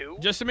what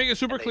just to make it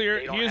super clear,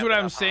 here's what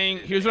I'm saying.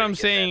 Here's what I'm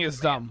saying is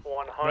dumb,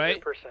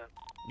 right?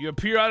 You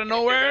appear out of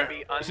nowhere,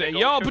 you say,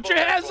 yo, put your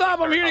hands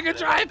up, I'm here to get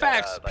your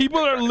IFACs. People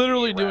are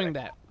literally doing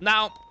that.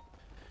 Now,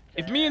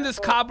 if me and this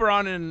cop are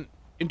on an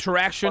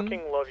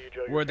interaction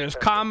where there's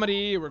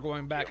comedy, we're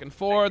going back and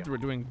forth, we're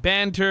doing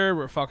banter,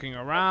 we're fucking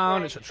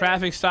around, it's a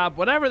traffic stop,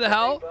 whatever the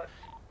hell,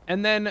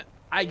 and then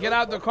I get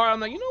out the car, I'm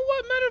like, you know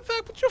what, matter of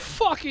fact, put your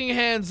fucking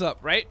hands up,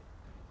 right?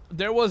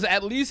 There was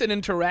at least an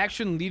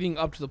interaction leading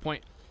up to the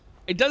point.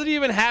 It doesn't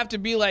even have to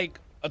be like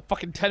a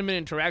fucking 10-minute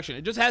interaction.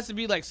 It just has to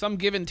be like some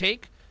give and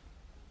take,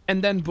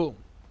 and then boom.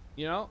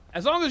 You know?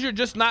 As long as you're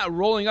just not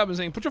rolling up and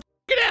saying, put your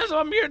fucking hands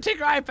up, I'm here to take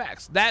your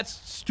IFACs. That's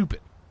stupid.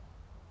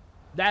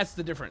 That's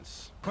the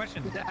difference.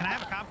 Question. Can I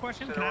have a cop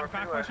question? Can I have a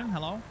cop question?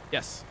 Hello?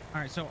 Yes.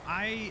 All right, so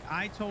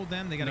I told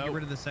them they got to get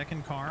rid of the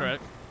second car.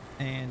 Correct.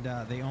 And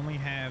they only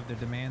have the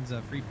demands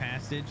of free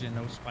passage and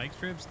no spike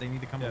strips. They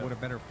need to come up with a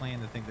better plan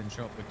than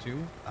show up with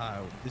two.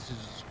 This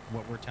is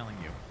what we're telling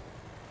you.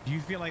 Do you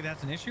feel like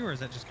that's an issue, or is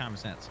that just common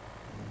sense?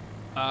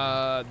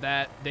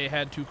 That they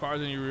had two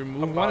cars and you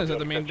remove one? Is that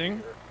the main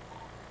thing?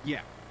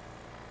 Yeah.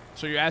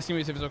 So you're asking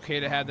me if it's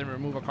okay to have them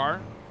remove a car?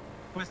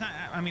 Well, it's not.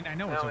 I mean, I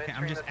know it's okay.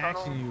 I'm just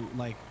asking you,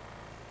 like,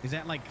 is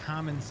that like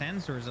common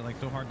sense, or is it like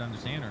so hard to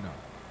understand, or no?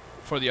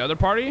 For the other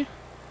party?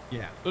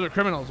 Yeah. Those are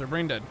criminals. They're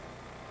brain dead.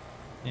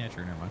 Yeah,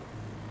 sure. Never mind.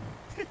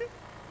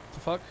 The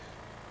fuck?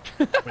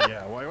 But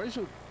yeah, why is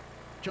it?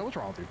 Joe, what's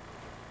wrong with you?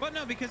 Well,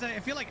 no, because I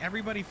feel like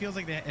everybody feels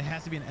like it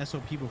has to be an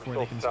SOP before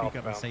they can speak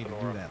up and say to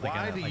do that. Like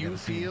Why do you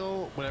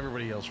feel what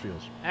everybody else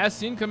feels? As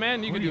scene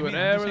command, you What can do do you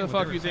mean? whatever I'm the just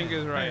saying fuck you what they were think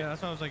is saying. right. Yeah,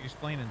 that's what I was like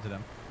explaining to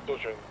them.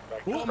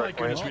 Oh my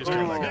goodness, we just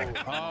killed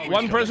that guy.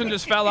 One person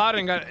just fell out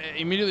and got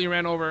immediately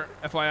ran over,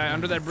 FYI,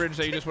 under that bridge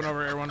that you just went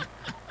over, everyone.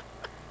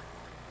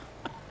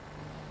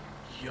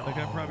 Like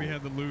I probably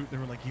had the loot. They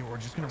were like, "Yo, we're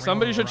just gonna."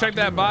 Somebody should check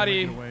that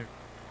body.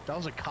 That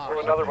was a cop.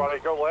 Another body.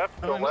 Go left.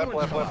 Go left.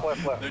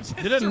 Left.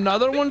 Did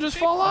another one just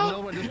fall out?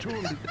 Another one, just two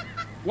of them.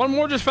 One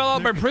more just fell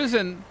out by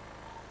prison.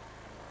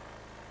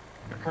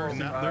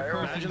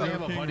 Imagine they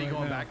have a buddy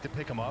going back to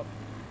pick him up.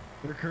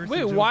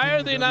 Wait, why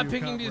are they not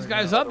picking these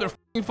guys up? They're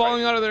f***ing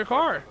falling out of their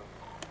car.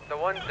 The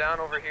one down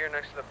over here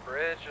next to the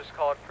bridge just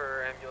called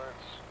for ambulance.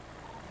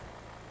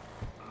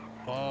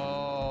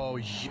 Oh,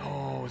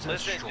 yo, is that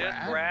Listen,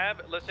 just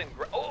grab. Listen,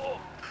 oh!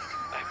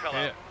 I fell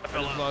out. I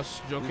fell out.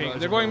 Lost joking.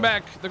 They're going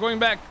back. They're going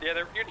back. Yeah,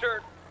 they're your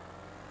turn.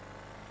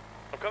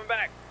 I'm coming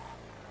back.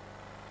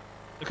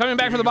 They're coming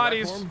back for the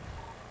bodies.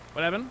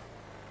 What happened?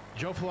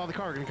 Joe flew out of the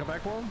car. Gonna come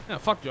back for him? Yeah,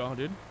 fuck Joe,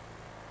 dude.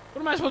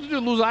 What am I supposed to do?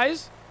 Lose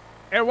eyes?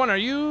 Air 1, are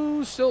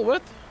you still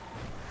with?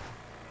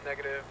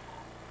 Negative.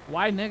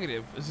 Why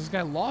negative? Is this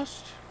guy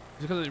lost?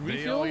 Is it because of the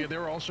refuel? They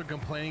were also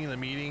complaining in the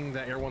meeting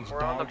that everyone's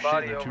We're on the dog shit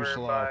body and they're too over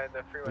slow. by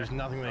the freeway. There's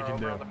nothing they can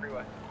do. On the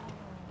freeway.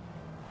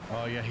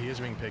 Oh yeah, he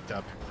is being picked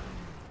up.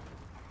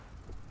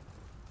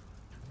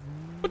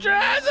 Put your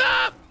hands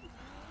up!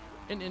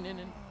 In.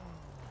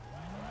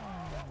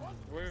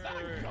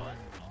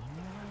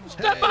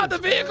 Step out the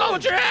vehicle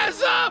with your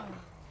hands up!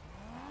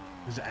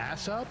 His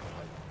ass up?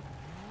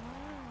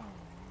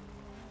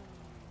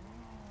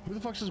 Who the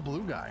fuck's this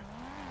blue guy?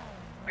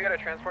 We got a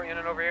transport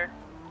unit over here.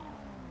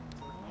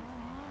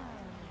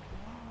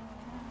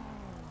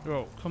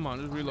 Bro, come on,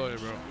 just reload it,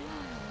 bro.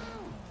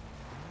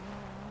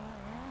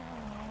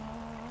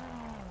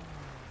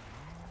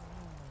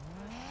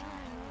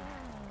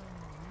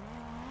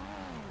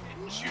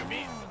 Didn't shoot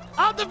me.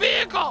 Out the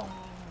vehicle!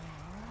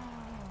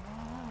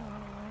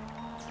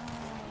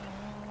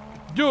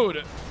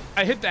 Dude,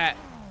 I hit that.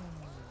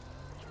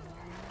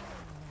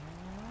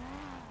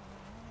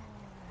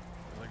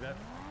 Like that?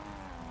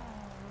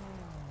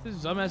 This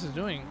dumbass is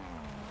doing.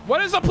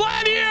 What is the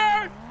plan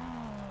here?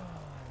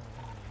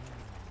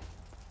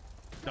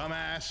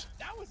 Dumbass.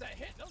 That was a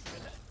hit. That was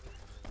good.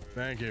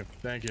 Thank you.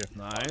 Thank you.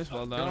 Nice.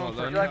 Well done. Well Would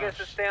done. you like us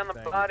to stay on the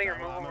Thank body you. or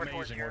move I'm over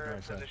towards amazing. your What can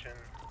I say? position?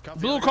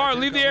 Blue car,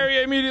 leave the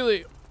area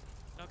immediately.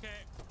 Okay.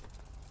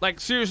 Like,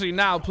 seriously,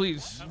 now,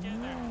 please.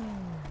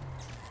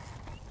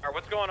 Alright,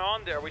 what's going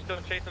on there? Are we still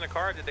chasing the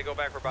car? Or did they go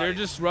back for bodies? They're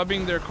just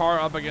rubbing their car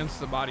up against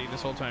the body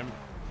this whole time,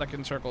 like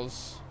in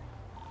circles.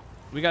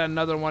 We got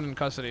another one in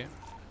custody.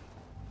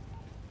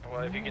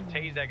 Well, if you can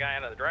tase that guy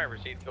out of the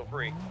driver's seat, feel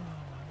free.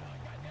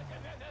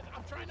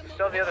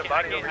 Still the other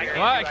body over here.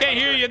 Well, I can't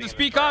hear you. You have to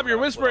speak up. You're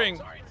whispering.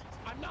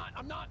 I'm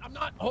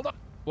not. Hold on.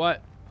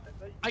 What?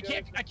 I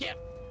can't.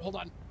 Hold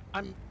on.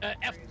 I'm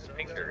F.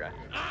 Finger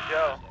guy.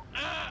 Joe.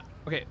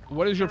 Okay,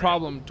 what is your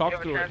problem?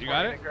 Talk through it. You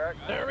got it?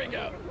 There we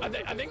go. I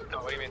think. Oh,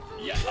 what do you mean?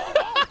 Yeah.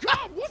 Oh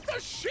God! What the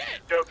shit?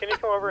 Joe, can you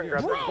come over and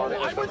grab Bro, this body?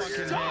 I was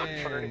Underneath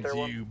stuck. there,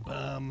 one? You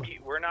bum.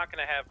 We're not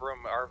gonna have room.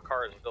 Our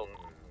car is filled.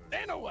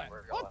 They know what?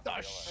 What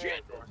the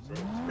shit?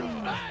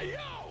 Hey,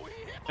 yo.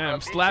 Damn,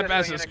 slap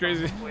ass is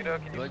crazy. Can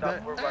you Like stop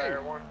that? over by Hey.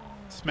 Air 1?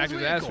 Smacked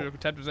his ass,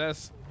 tapped his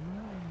ass.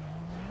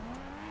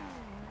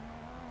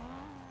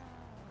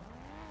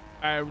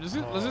 Alright, let's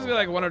just get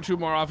like 1 or 2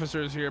 more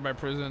officers here by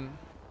prison.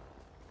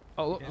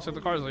 Oh, look, so the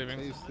car's leaving.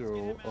 Chased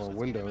through a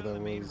window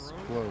that was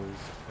closed.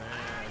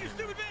 You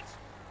stupid bitch!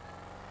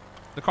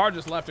 The car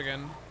just left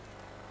again.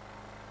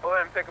 Go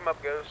ahead and pick him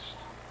up, Ghost.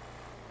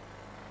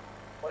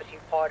 Was he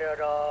part of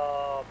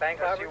the bank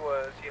Yes, robbery? he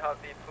was. He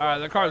hopped the. Alright,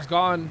 the car's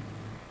gone.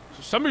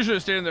 So somebody should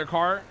have stayed in their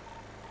car.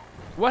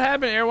 What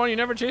happened, Air 1? You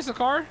never chased the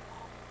car?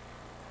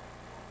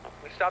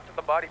 We stopped at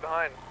the body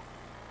behind.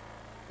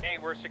 Hey,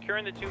 we're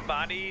securing the 2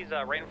 bodies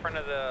right in front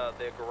of the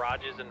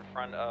garages in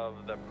front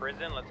of the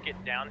prison. Let's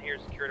get down here,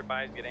 secure the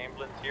bodies, get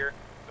ambulance here.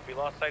 If we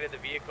lost sight of the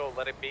vehicle,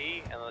 let it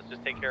be, and let's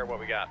just take care of what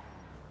we got.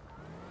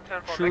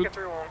 10-4, make it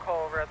through 1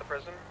 call over at the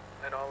prison,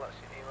 and I'll let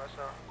CD let us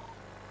know.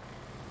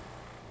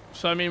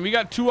 So, I mean, we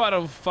got 2 out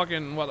of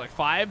fucking, what, like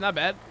 5? Not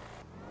bad.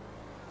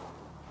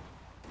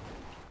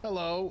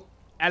 Hello.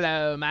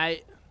 Hello,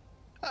 mate.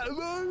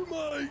 Hello,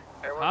 mate.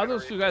 How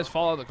those 2 guys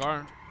fall out of the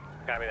car?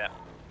 Copy that.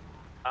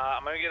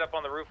 I'm gonna get up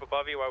on the roof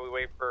above you while we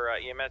wait for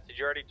EMS. Did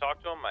you already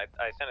talk to him? I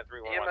sent it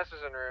 311. EMS is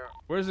en route.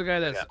 Where's the guy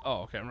that's...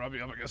 Oh, okay, I'm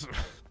rubbing up, I guess.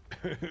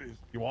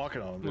 You're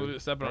walking on him, We'll dude.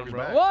 just step on him, His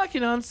bro. back.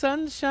 Walking on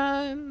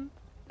sunshine.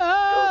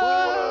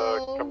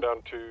 Oh, Come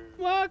down to.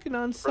 walking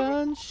on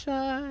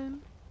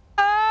sunshine.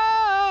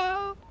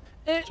 Oh,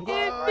 it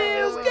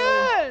feels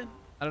good.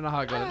 I don't know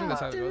how it goes. I think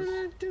that's how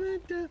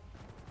it goes.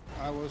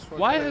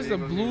 Why has the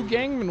blue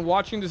gang been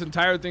watching this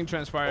entire thing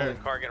transpire?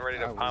 Car getting ready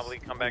to probably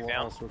come back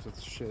down. All sorts of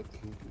shit.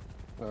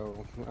 Oh,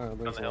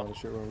 there's the a lot hill? of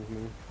shit wrong with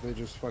me. They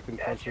just fucking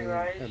punched me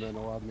and then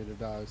allowed me to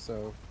die,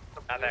 so...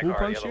 Not that Who car,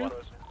 the punched other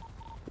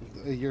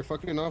you? one. You're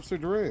fucking Officer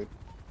Durant.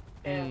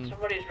 And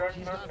somebody's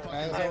rushing us.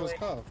 As I was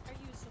cuffed.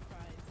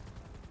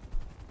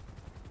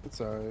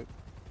 It's alright.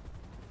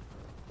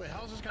 Wait,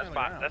 how's this guy on the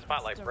ground? That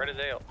spotlight's red as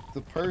ale.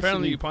 The person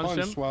Apparently you you punched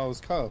punched him? while I was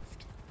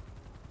cuffed.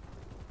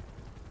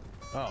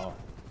 Oh.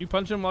 You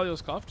punched him while he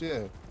was cuffed?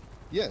 Yeah.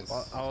 Yes.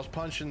 Well, I was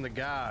punching the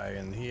guy,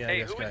 and he.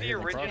 Hey, who was the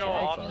original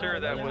officer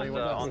that was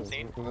on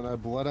scene? And then I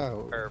bled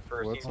out. Or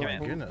first What's in up?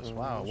 command? Goodness,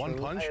 wow! One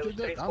punch did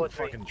that. I'm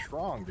fucking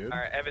strong, dude. All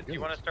right, Evan, do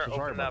you want to start Sorry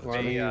opening about up Well,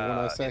 I mean, when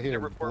I sat here incident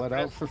and report bled for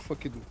out this? for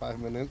fucking 5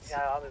 minutes. Yeah,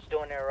 I was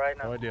doing it right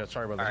now. No idea.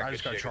 Sorry about that. Alright, I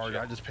just good got shit, good charged.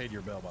 shit. I just paid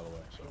your bill, by the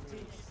way. So.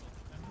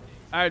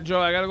 All right,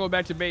 Joe, I gotta go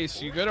back to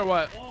base. You good or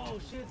what?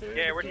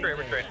 Yeah, we're straight,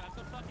 we're straight.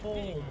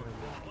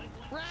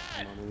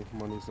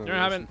 Money's not You're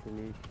an having- issue for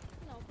me.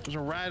 There's a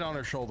rat on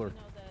her shoulder.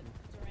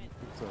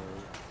 It's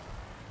alright.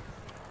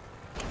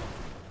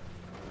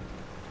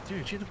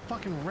 Dude, she had a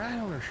fucking rat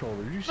on her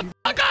shoulder. Did you see?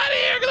 Fuck out of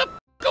here! Get the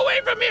fuck away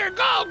from here!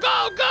 Go,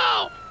 go,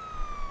 go!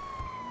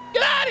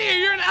 Get out of here!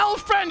 You're an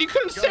elf friend. You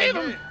couldn't save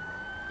him.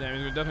 Yeah,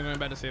 we're definitely going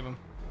back to save him.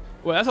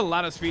 Well, that's a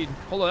lot of speed.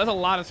 Hold on, that's a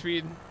lot of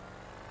speed.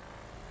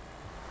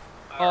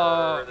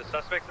 Are the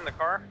suspects in the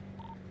car?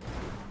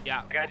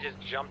 Yeah. The guy just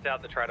jumped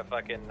out to try to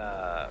fucking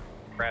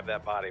grab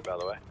that body, by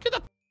the way. Get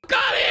the fuck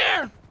out of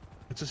here!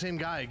 It's the same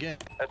guy again.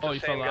 That's Oh, the you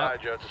same fell guy,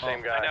 out? Joe. It's the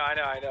same guy.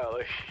 I know.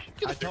 Like,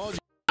 I told you.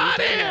 Out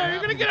of here!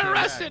 You're gonna get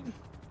arrested.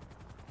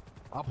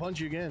 I'll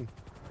punch you again.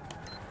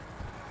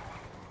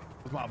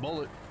 With my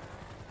bullet.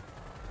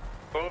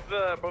 both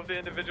the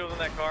individuals in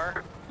that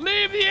car.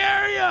 Leave the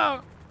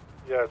area!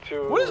 Yeah,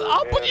 2. What is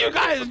up with you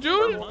guys,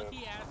 dude?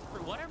 Monkey asked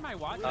for what am I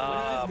watching?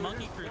 What is this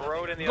monkey crew?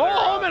 Throw it in the Go other,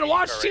 home and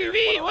watch car right TV.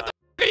 here. What the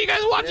fuck are you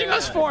guys watching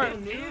us for?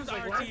 It is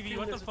our TV.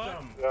 What the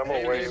fuck? Yeah, I'm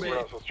gonna wait. We're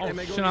not supposed to.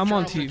 Oh shit, I'm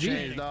on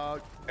TV.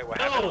 Dog. Hey, what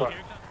happened? I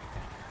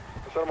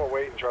said I'm gonna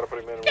wait and try to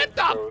put him in. Get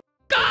the fuck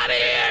out of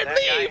here! That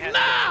guy Leave has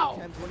now!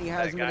 When he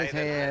has him in his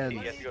hands. He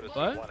has to go to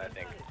What? C1, I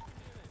think.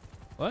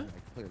 What?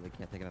 I clearly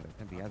can't take another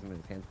temp. He has him in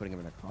his hands, putting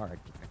him in a car. I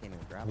can't even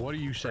grab him. What are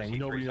you saying?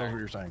 Nobody knows what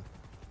you're saying.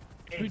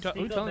 Who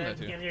telling that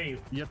to? You.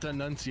 You have to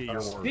enunciate your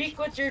words. Speak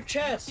with your You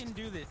chest. can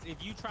do this.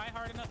 If you try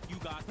hard enough, you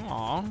got this.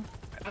 Aw.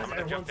 I'm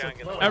gonna jump down and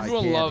get the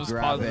Everyone can't loves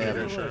grab positive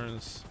him.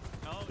 insurance.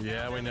 No,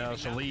 Yeah, we know,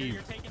 so You're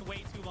leave. taking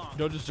way too long.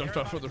 Joe just jumped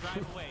off of the Drive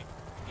roof. away.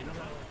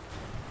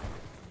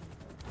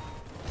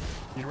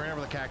 You ran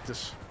over the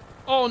cactus.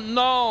 Oh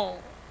no!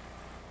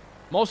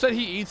 Mo said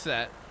he eats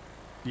that.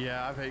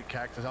 Yeah, I've ate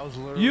cactus. I was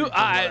literally. You, just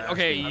gonna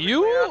okay, ask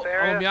you, out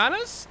there, I'll yeah? be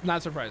honest,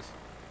 not surprised.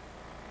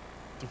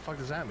 What the fuck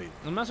does that mean?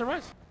 I'm not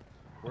surprised.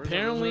 Where's the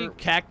Apparently, reserve?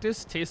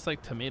 cactus tastes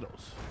like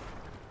tomatoes.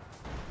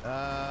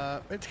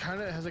 It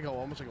kind of has like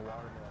almost like a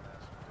watermelon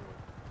ass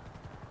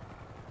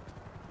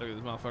Look at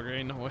this motherfucker,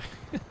 ain't no way.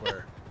 to it.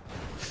 Where?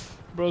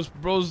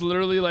 Bro's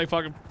literally like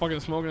fucking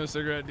smoking a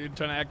cigarette, dude,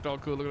 trying to act all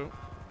cool. Look at him.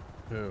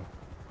 Who?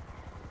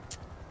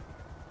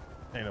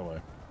 Ain't no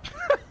way.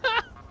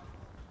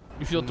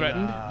 You feel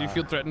threatened? Nah. Do you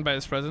feel threatened by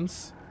his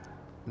presence?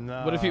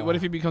 No. What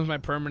if he becomes my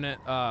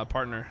permanent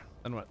partner?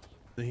 Then what?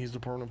 Then he's the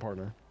permanent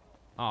partner.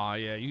 Oh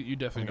yeah, you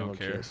definitely don't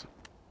care. Kiss.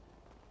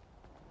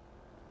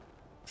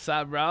 What's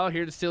up, bro?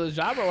 Here to steal his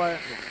job or what?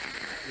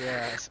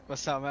 Yeah.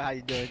 What's up, man? How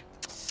you doing?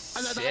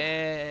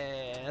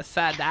 Yeah. What's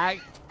up, dog?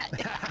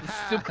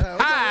 Stupid.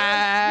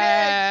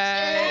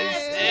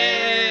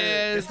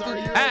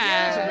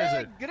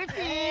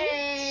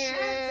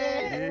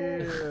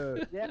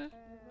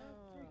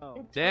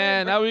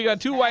 Damn, now we got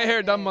 2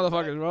 white-haired dumb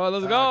motherfuckers, bro.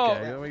 Let's go.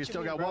 Okay, we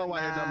still got 1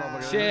 white-haired dumb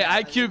motherfucker. Shit,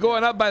 IQ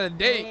going up by the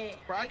day.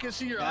 Bro, I can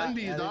see your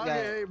undies, dog.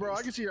 Hey, bro,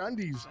 I can see your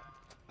undies.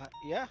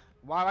 Yeah.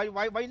 Why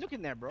you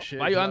looking there, bro? Shit,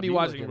 Why you undie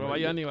watching, looking, bro? Why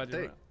you undie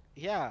watching, bro?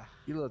 Yeah.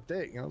 You look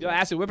thick. You know Yo,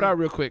 Acid, whip it out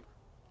real quick.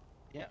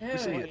 Yeah.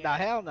 it. The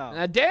hell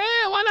no.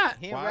 Damn, why not?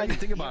 Why did you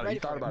think about it? You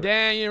thought about it.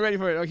 Damn, you ain't ready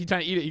for it. Oh, he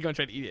trying to eat it. He gonna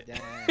try to eat it.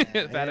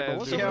 Fat ass.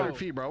 What's dude. on your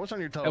feet, bro? What's on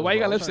your toes? Hey, why you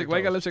got bro? What's lipstick? on Why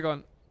you your got toes? lipstick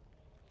on?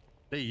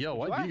 Hey, yo,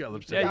 why do you got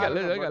lipstick? Yeah,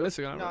 you got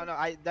lipstick on, bro.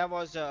 No, that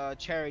was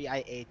cherry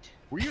I ate.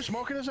 Were you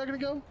smoking a second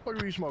ago? What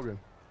were you smoking?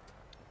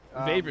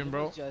 Vaping,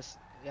 bro.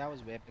 I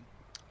was vaping.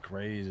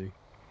 Crazy.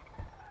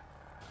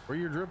 Where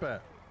your drip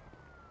at?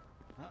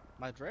 Huh?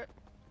 My drip?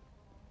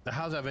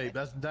 How's that vape?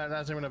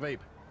 That's even a vape.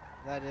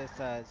 That is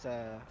it's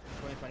a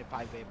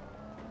 2025 vape.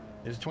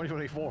 It's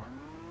 2024.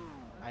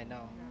 I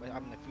know, but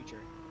I'm in the future.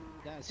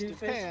 Yeah, Stupid.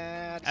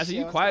 stupid. I see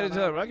you quiet as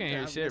hell, bro. I can't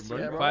hear shit, bro.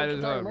 Yeah, You bro. quiet What as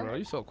you hell, talking, bro.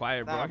 You so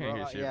quiet, bro. Nah, I can't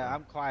hear shit. Yeah, bro.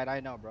 I'm quiet. I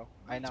know, bro.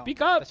 I know.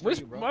 Speak up. That's for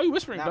you, bro. Why are you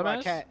whispering, Nah, bro, I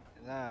dumbass? can't.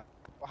 Nah.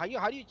 Well,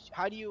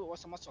 how do you?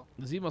 What's the muscle?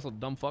 The Z muscle,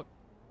 dumb fuck.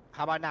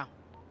 How about now?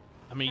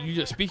 I mean, you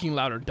just speaking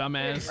louder,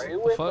 dumbass. Are you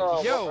The with,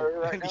 fuck?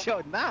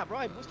 Yo, nah, bro.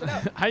 I boosted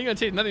up. How you gonna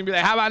take nothing and be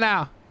like, how about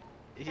now?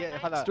 Yeah,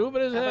 hold up.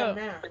 Stupid as hell.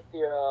 With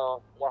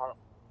your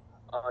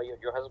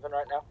husband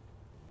right now?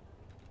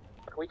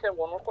 Can we take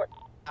one more quick?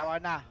 How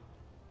about now?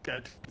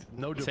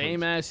 No difference.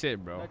 Same ass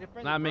shit, bro. No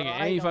difference, Not bro. making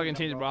I any know, fucking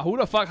changes, bro. bro. Who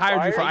the fuck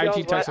hired you for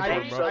IT tech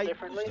support, bro?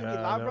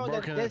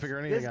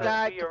 This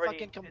guy can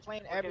fucking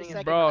complain every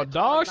second. Bro,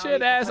 dog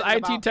shit ass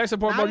IT tech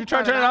support, bro. You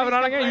try to turn it off and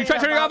on again? You try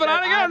to turn it off and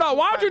on again or no?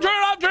 Why don't you turn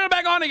it off, turn it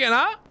back on again,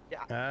 huh?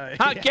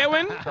 Huh,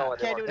 Kevin?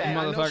 Can't do that. I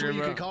know somebody Motherfucker, you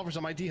bro. can call for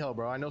some IT help,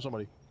 bro. I know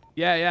somebody.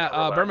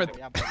 Yeah, Bermouth.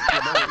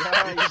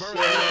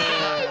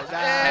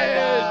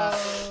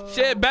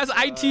 Shit, best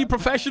IT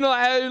professional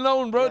I ever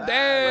known, bro.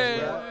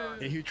 Damn.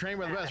 Yeah, you trained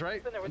by the best,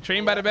 right?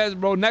 Trained by the best,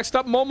 bro. Next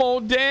up,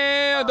 Momo.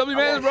 Damn, W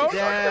man, bro.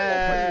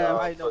 Damn,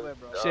 I know it,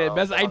 bro. Shit,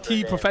 best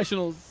IT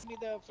professionals. Give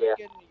me the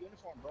freaking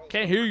uniform, bro.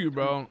 Can't hear you,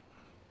 bro.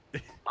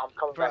 I'm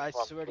coming Bro, back I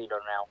from swear to Peter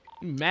now.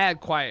 You mad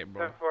quiet,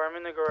 bro. I'm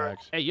in the garage.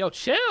 Hey, yo,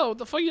 chill. What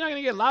the fuck? You not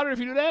gonna get louder if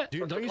you do that?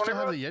 Dude, don't you still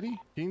have the Yeti?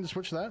 You need to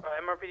switch that?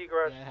 MRPD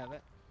garage. Yeah, I have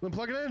it. Then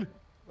plug it in.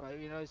 Well,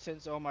 you know,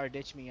 since Omar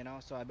ditched me, you know,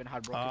 so I've been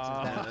heartbroken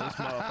Ah, since then. this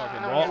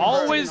motherfucker, bro.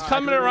 Always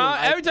coming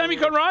around. Every time you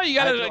come around, you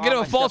gotta get him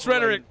a false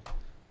rhetoric.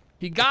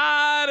 He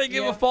gotta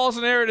give a false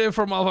narrative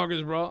for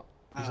motherfuckers, bro.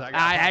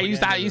 I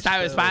used to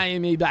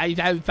find me, I used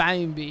to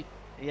find me.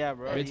 Yeah,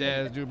 bro. Bitch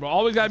ass dude, bro.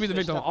 Always gotta be the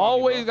victim.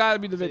 Always gotta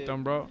be the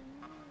victim, bro.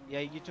 Yeah,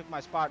 you took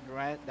my spot,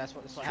 Durant. That's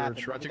what happened.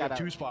 Sure. I took up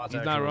 2 spots.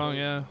 He's not wrong,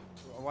 yeah.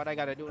 What I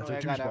gotta do? I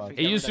took 2 spots.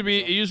 It used to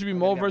be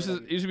Mo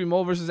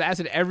versus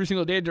Acid every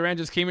single day. Durant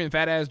just came in,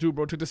 fat ass dude,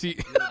 bro. Took the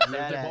seat.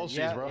 They're both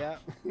seats, bro. Yeah.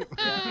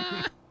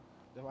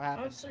 What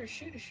happened? I'm so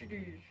sugar.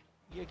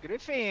 Yeah,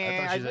 Griffin. I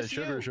thought she said miss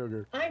you.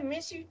 sugar. I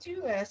miss you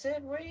too,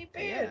 Acid. Where you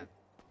been?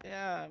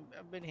 Yeah,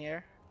 I've been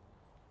here.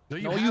 No,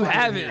 you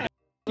haven't.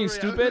 You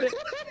stupid.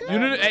 You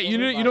know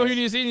who you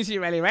need to see? You need to see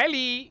Riley.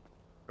 Riley.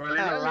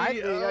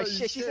 Oh,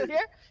 shit, she's still here?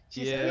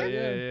 She's still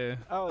here?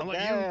 Yeah. Oh, I'm like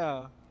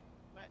damn.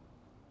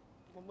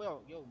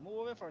 Well, yo, move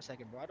over for a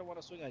second, bro. I don't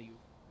want to swing at you.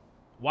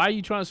 Why are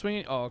you trying to swing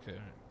it? Oh, okay.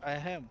 I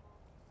am.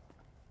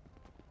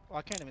 Oh,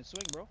 I can't even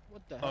swing, bro.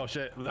 What the hell? Oh,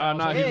 shit.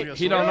 No,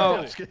 he don't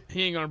know.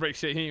 He ain't gonna break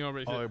shit. He ain't gonna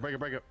break shit. Oh,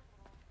 break it.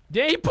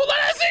 Damn, he pulled out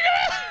that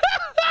cigarette!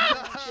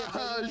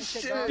 Oh,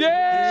 shit.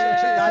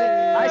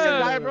 Yeah. I still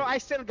got it, bro. I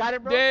still got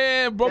it, bro.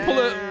 Damn, bro,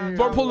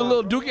 pull a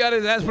little dookie out of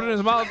his ass, put it in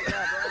his mouth.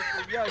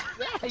 Yo,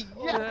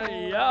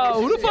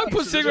 who the fuck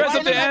put cigarettes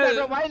up their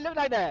ass? Why you look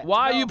like that?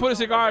 Why you put a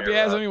cigar up your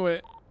ass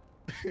anyway?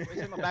 It's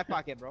in my back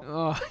pocket,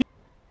 bro.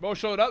 Bro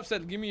showed up,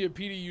 said, "Give me your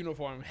PD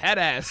uniform, head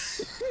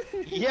ass."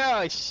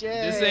 Yo,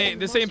 shit.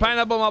 This ain't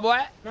pineapple, my boy.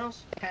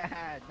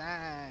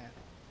 Nah.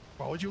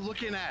 Bro, what you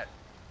looking at?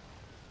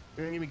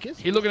 You ain't even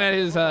kissing. He looking at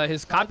his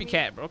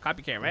copycat, bro.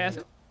 Copycat, right?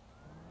 Acid?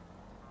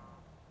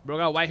 Bro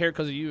got white hair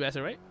because of you,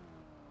 Acid, right?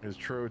 It's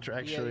true. It's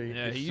actually.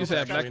 Yeah, it's he used to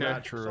have black actually hair.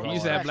 not true. He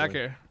used to have black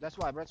hair. That's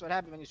why, bro. That's what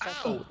happened when you stretch.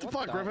 Oh, what the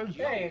fuck, Griffin?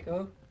 There you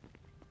go.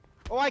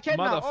 Oh, I can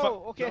now. Motherfuck-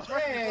 Oh, okay, it's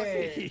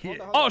working. Hold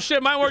on, hold Oh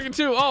shit, mine working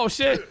too. Oh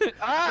shit.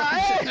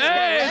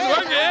 Hey, it's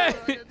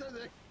working.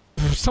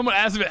 Hey. Someone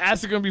asked if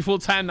Acid gonna be full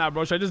time now,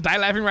 bro. Should I just die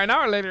laughing right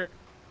now or later?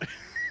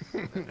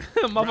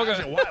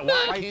 Motherfucker.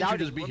 Why can't you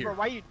just be here?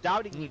 Why are you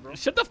doubting me, bro?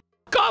 Shut the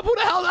fuck up. Who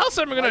the hell else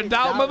am I gonna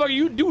doubt? Motherfucker,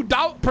 you do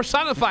doubt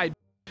personified.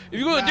 If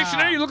you go to the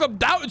dictionary, you look up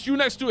doubt, it's you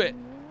next to it.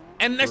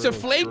 And next to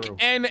Flake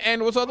and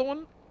what's the other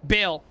one?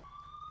 Bail.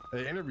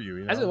 They interview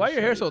you. I said, why your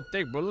hair so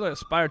thick, bro? Look like a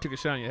spider took a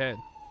shit on your head.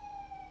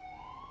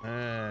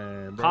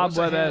 Bro,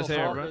 Cobweb ass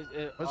hair, bro.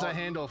 What's that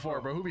handle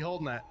for, bro? Who be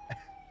holding that?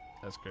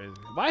 That's crazy.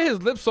 Why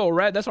his lips so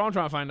red? That's what I'm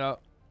trying to find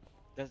out.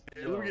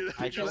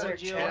 I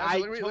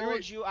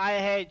told you I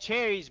had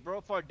cherries,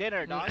 bro, for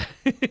dinner, dog.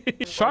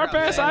 Sharp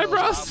ass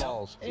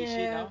eyebrows.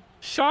 Yeah.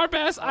 Sharp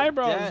ass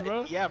eyebrows,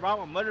 bro. Yeah, bro, I'm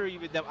gonna murder you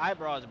with them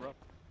eyebrows, bro.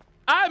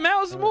 Alright, man,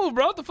 let's move,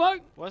 bro. What the fuck?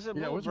 What's the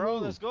move, bro?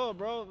 Let's go,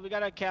 bro. We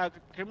got a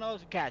criminal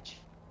to catch.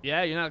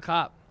 Yeah, you're not a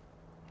cop.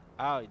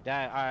 Oh,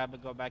 damn. All right, I'm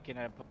gonna go back in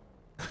and.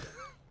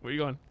 Where you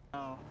going?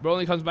 Oh. Bro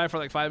only comes by for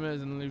like 5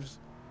 minutes and leaves.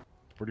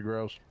 Pretty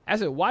gross. I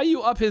said, why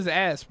you up his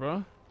ass,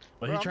 bro?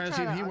 But he's trying to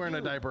see if he wearing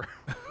a diaper.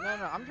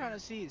 No, I'm trying to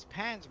see his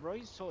pants, bro.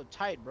 He's so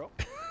tight, bro.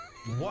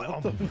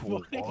 What?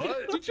 What?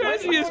 You trying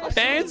to see his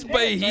pants,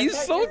 but he's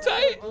so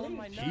tight?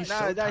 He's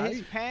so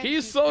tight.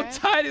 He's so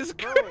tight, it's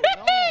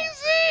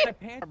crazy.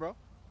 Bro.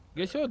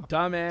 Get your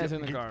dumb ass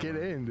in the car. Get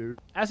in, dude.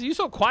 I said, you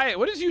so quiet.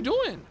 What is you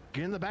doing?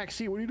 Get in the back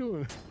seat. What are you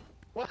doing?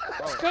 What?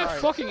 This guy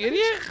fucking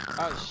idiot.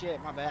 Oh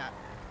shit, my bad.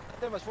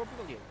 There was 4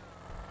 people here.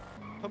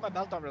 Put my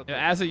belt on real quick.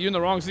 Yeah, Acid, you in the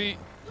wrong seat.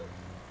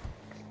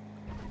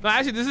 No,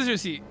 actually, this is your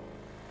seat.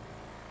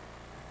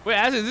 Wait,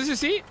 Acid, is this your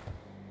seat?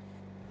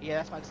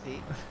 Yeah, that's my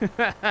seat.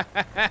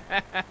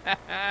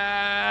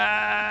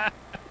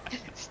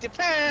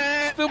 Stupid!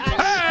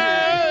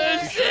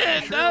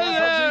 Shit!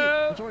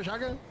 What's wrong,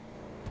 shotgun?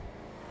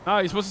 Oh,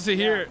 he's supposed to sit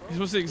here. He's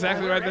supposed to sit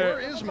exactly right there.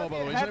 Where is Mo, by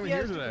the way? He's not even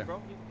here today.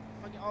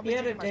 He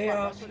had a day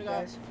off, you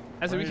guys.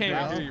 Acid, we can't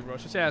even hear you, bro.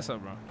 Shut your ass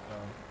up, bro.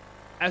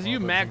 Acid, you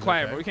mad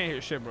quiet, bro. We can't hear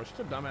shit, bro. Shut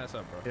your dumb ass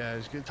up, bro. Yeah,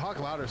 just talk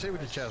louder. Say it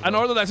with your chest. I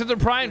know that. Sit there,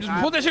 Prime.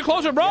 Just put that shit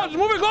closer, bro. Just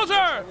move it closer.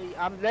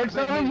 I'm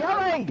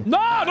yelling.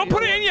 No, don't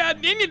put it in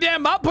your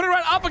damn mouth. Put it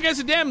right up against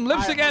the damn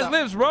lipstick ass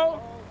lips,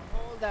 bro.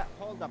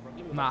 Hold up, bro.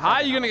 Nah, how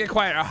you gonna get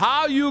quieter?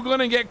 How you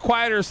gonna get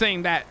quieter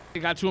saying that?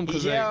 It got to him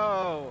because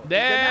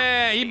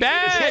there, he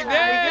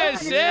back. There,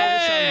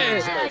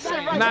 shit.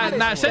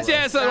 Nah, shut your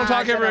ass up. Don't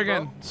talk ever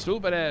again.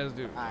 Stupid ass,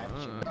 dude.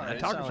 I'm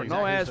talking for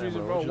no ass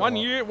reason, bro.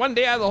 1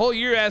 day out of the whole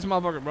year, ass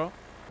motherfucker, bro.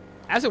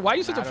 I said, why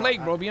you such a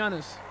flake, bro? Be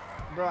honest.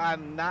 Bro,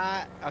 I'm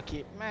not.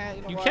 Okay, man.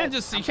 You know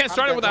what? You can't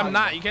start it with I'm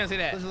not. You can't say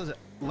that. Listen.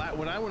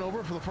 When I went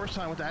over for the first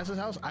time with the Acid's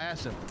house, I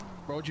asked him,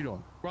 bro, what you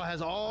doing? Bro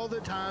has all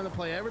the time to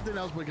play everything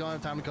else, but he don't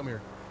have time to come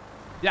here.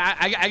 Yeah,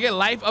 I get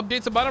life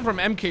updates about him from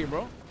MK,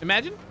 bro.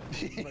 Imagine.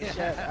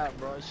 Shut up,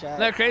 bro. Shut Isn't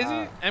that crazy?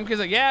 up. MK's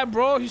like, yeah,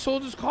 bro, he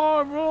sold his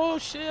car, bro.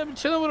 Shit, I've been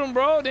chilling with him,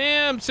 bro.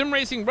 Damn, sim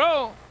racing,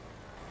 bro.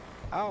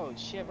 Oh,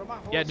 shit, bro. My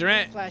whole Yeah,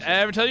 Durant. I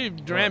ever tell you,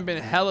 Durant been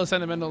hella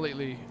sentimental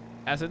lately.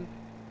 Acid.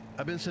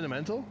 I've been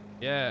sentimental?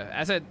 Yeah,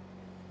 I said.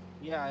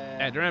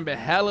 Yeah. Durant been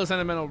hella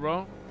sentimental,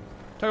 bro.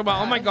 Talk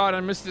about, oh my god, I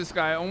miss this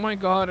guy. Oh my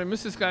god, I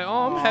miss this guy.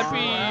 Oh, I'm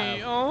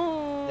happy.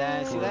 Oh.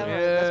 Yeah, see that?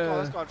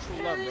 That's called true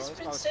love, bro. He's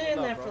been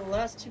saying that for the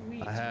last 2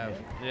 weeks. I have.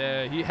 Man.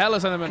 Yeah, he hella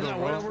sentimental, I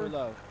bro.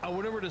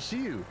 went over to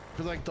see you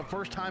for like the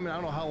first time in I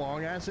don't know how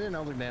long, Acid, and I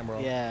was like, damn, bro.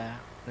 Yeah.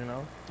 You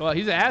know? Well,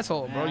 he's an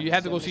asshole, bro. You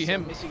have to go see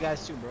him. Miss you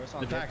guys too, bro. It's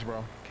all The facts,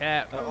 bro.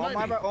 Cap. Oh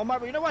my,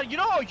 you know what?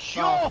 What?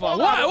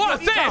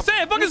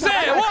 Say it. Fucking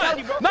say it.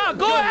 What? Nah,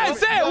 go ahead.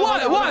 Say it.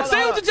 What?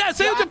 Say it with your chest.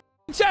 Say it with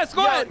your chest.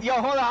 Go ahead. Yo,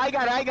 hold on. I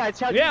got to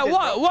tell you. Yeah,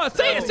 what?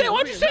 Say it. Why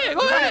don't you say it?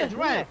 Go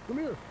ahead. Come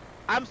here.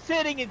 I'm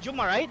sitting in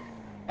Juma, right?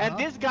 And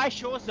this guy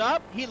shows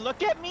up, he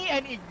look at me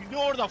and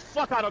ignore the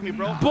fuck out of me,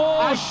 bro.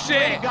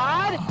 Bullshit.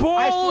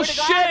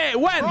 Bullshit.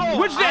 When? Bro,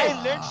 Which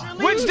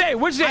day?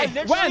 Which day?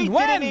 When?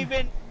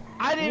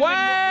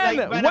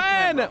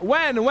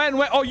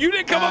 Oh, you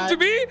didn't come up to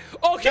me?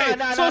 Okay,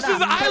 so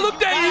since I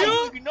looked at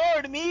you,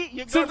 ignored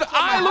me. Since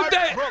I looked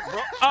at,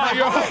 I'm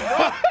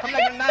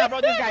like, nah,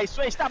 bro, this guy,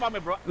 swear, stop on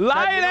me, bro.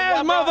 Lying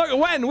ass motherfucker.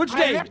 When? Which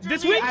day?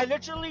 This week? I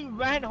literally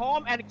ran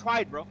home and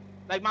cried, bro.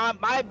 Like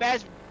my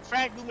best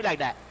friend do me like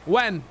that.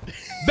 When?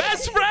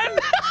 Best friend?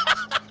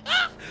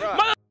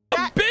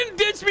 Motherfucker been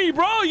ditched me,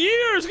 bro.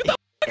 Years. Get the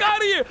fuck out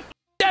of here.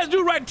 Yes,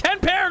 dude, write 10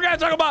 paragraphs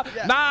talking about,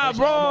 nah,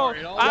 bro,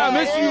 I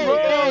miss you, bro.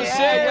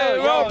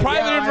 Shit, bro,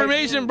 private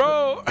information, bro.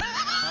 All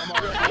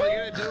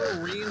I gotta do is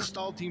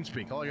reinstall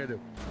TeamSpeak. All I gotta do.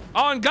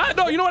 On God,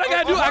 no, you know what I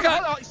gotta do? I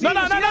got, no.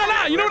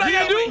 You know what I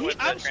gotta do?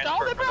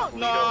 Uninstall it, bro.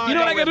 No. You know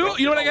what I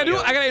gotta do?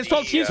 I gotta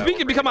install TeamSpeak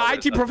and become an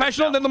IT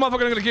professional. Then the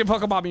motherfucker gonna give a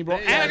fuck about me, bro.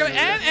 And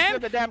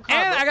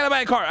I gotta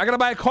buy a car. I gotta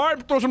buy a car,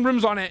 throw some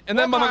rims on it, and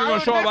then motherfucker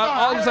gonna show up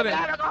all of a sudden.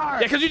 Yeah,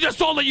 because you just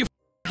sold it, you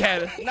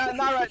head.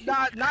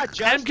 Not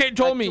just. MK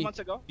told me. 2 months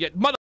ago. Yeah,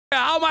 mother.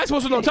 How am I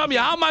supposed to know? Tell me,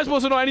 how am I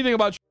supposed to know anything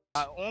about you?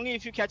 Only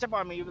if you catch up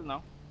on me, you will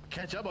know.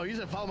 Catch up on you?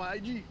 Said follow my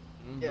IG.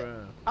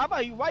 Yeah. How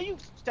about you? Why you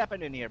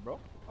stepping in here, bro?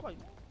 How about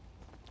you?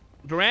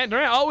 Durant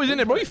always in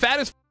there, bro. He fat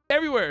as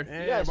everywhere.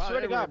 Yeah,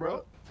 swear to God,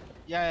 bro.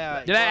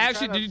 Yeah. Did I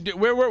actually?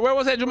 Where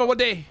was that Juma? What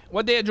day?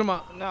 What day at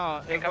Juma? No,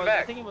 I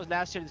think it was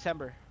last year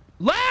December.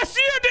 Last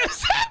year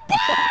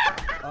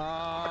December.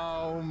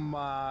 Oh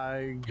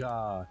my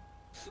God.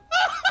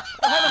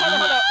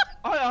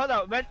 Hold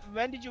on.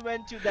 When did you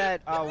went to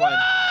that one?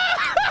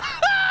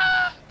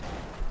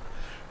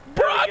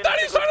 Bro, I thought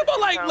he was talking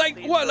about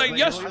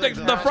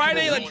like the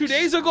Friday, like 2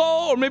 days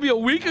ago, or maybe a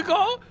week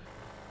ago.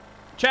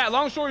 Chat,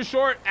 long story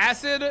short,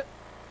 Acid,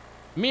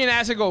 me and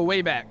Acid go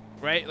way back,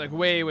 right? Like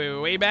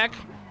way back.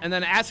 And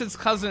then Acid's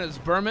cousin is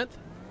Bermith.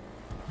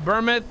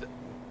 Bermith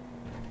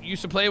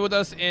used to play with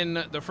us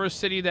in the first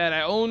city that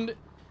I owned,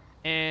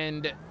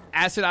 and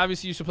Acid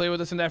obviously used to play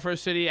with us in that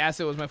first city.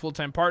 Acid was my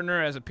full-time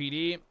partner as a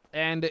PD,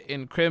 and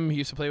in Crim he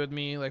used to play with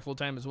me like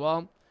full-time as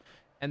well.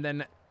 And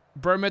then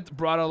Burmit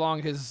brought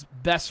along his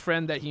best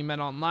friend that he met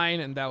online,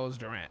 and that was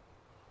Durant.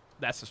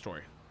 That's the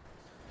story.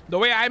 The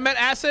way I met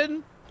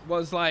Acid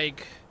was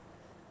like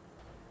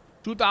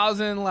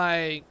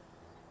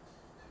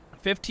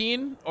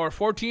 2015 or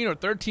 14 or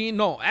 13.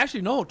 No,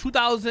 actually no,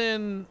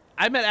 2000.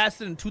 I met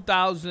Acid in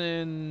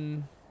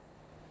 2010.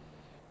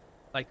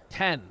 I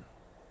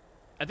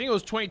think it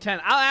was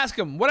 2010. I'll ask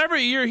him. Whatever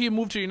year he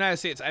moved to the United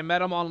States, I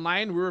met him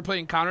online. We were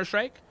playing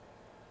Counter-Strike.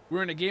 We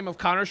were in a game of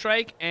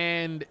Counter-Strike,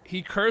 and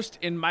he cursed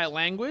in my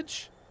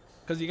language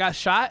because he got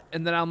shot.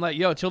 And then I'm like,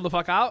 yo, chill the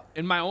fuck out.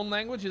 In my own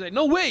language. He's like,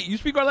 no, wait, you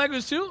speak our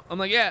language too? I'm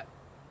like, yeah.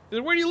 He's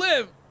like, where do you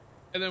live?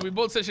 And then we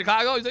both said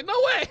Chicago. He's like, no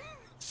way.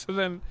 So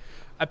then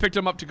I picked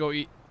him up to go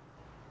eat.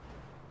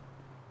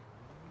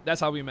 That's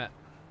how we met.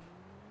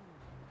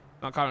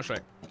 On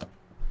Counter-Strike.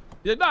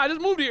 He's like, no, I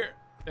just moved here.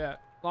 Yeah,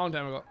 long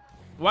time ago.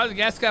 Why is the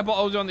gas cap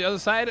always on the other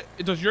side?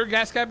 Does your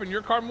gas cap in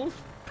your car move?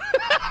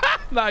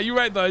 Nah, you're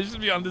right though. It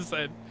should be on this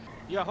side.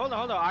 Yo, hold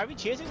on. Are we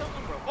chasing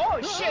someone, bro? Oh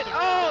shit!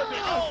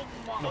 Oh,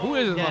 who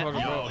is this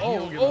motherfucker, bro?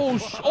 Oh,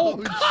 shit.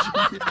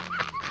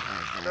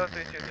 No,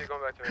 CTC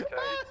going back to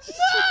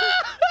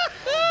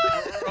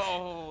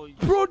me.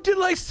 Bro did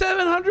like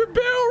 700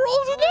 barrel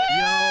rolls a day.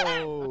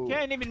 Yo, I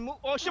can't even move.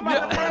 Oh shit, my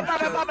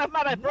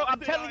bad, bro.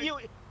 I'm telling you,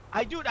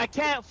 I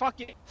can't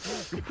fucking.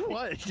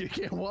 What? You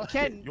can't what?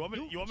 You want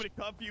me to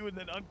cuff you and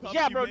then uncuff you?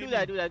 Yeah, bro. maybe?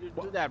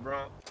 Do that,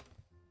 bro.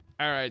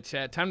 All right,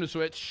 chat. Time to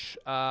switch.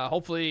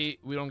 Hopefully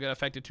we don't get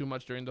affected too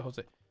much during the whole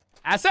thing.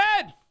 Acid!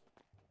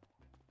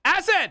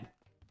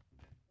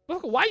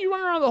 Look, why are you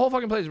running around the whole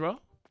fucking place, bro?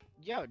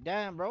 Yo,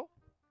 damn, bro.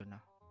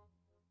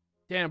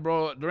 Damn,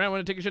 bro. Durant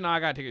want to take a shit? Nah, I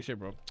gotta take a shit,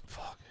 bro.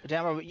 Fuck.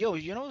 Damn, bro. Yo,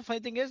 you know what the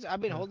funny thing is?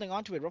 I've been holding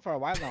on to it, bro, for a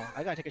while now.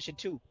 I gotta take a shit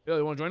too. Yo,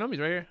 you wanna join him? He's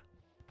right here.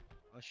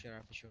 Oh shit,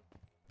 for sure.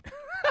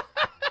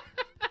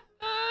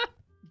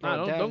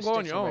 Nah, don't go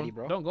on your own.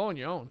 Don't go on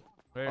your own.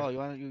 Right. Oh, you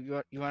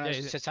wanna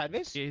sit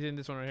sideways? Yeah, he's in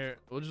this one right here.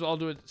 We'll just all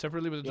do it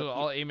separately, but just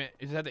all aim it.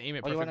 You just have to aim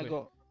it perfectly. You wanna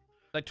go?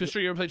 Like Twister,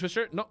 you ever play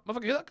Twister? No,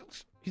 motherfucker, look.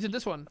 He's in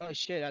this one. Oh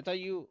shit, I thought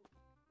you.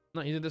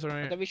 No, he's in this one right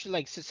here. I thought we should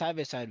like sit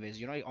sideways,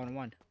 you know, on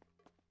one.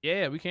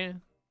 Yeah, we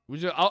can.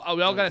 We all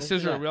got a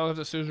scissor. We all have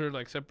to scissor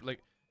like separate,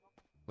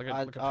 like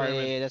a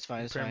pyramid. Yeah, that's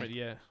fine. That's pyramid, fine.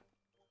 yeah.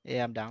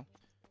 Yeah, I'm down.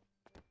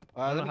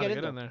 I don't know how to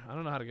get in there. I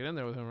don't know how to get in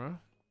there with him, bro.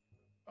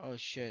 Oh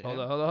shit. Hold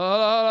on. Hold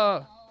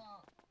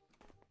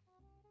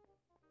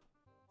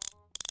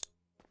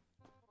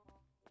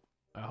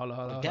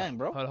on. Damn,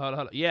 bro. Hold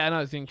on. Yeah, I know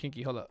it's getting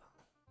kinky. Hold up.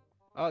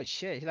 Oh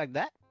shit, he like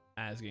that?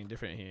 It's getting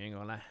different here. Ain't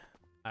gonna lie.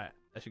 All right,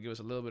 that should give us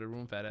a little bit of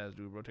room, fat ass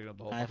dude, bro. Taking up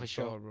the whole for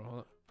sure, bro. Hold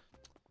up.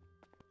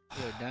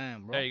 Yo,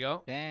 damn, bro. There you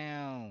go.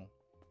 Damn. All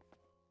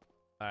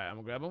right, I'm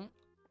gonna grab him.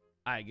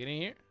 All right, get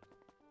in here.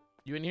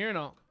 You in here or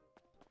no?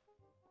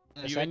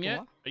 Are you in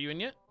yet? Are you in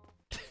yet?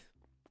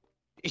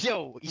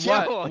 Yo, what?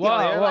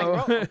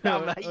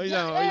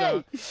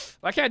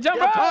 I can't jump,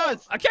 bro.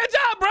 I can't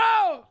jump,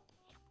 bro.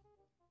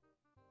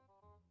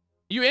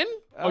 You in?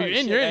 Oh, you're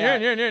in. You're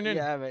in.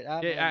 Yeah,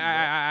 right.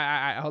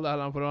 Yeah. Hold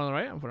on. Put it on the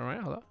right. I'm putting it on the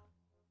right. Hold on.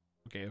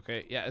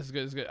 Okay. Yeah, it's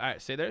good. All right,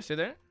 stay there.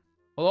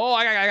 Oh,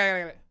 I got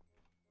it.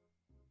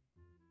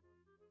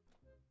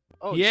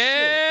 Oh,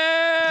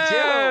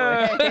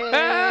 yeah.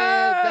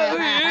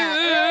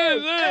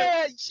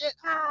 Shit.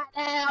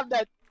 I'm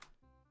dead.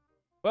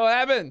 What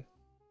happened?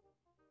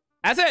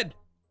 Acid.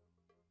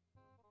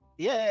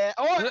 Yeah.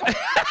 Oh.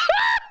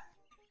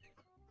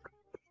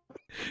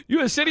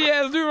 You a shitty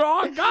ass dude,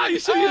 wrong? God, you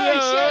shitty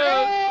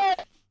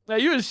ass. Now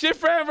you a shit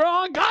friend,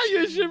 bro. God,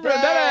 you a shit friend.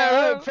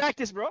 That ass,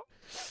 practice, bro.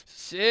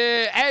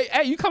 Shit.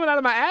 Hey, you coming out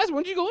of my ass?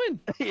 When'd you go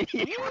in?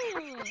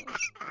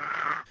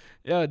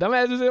 Yo,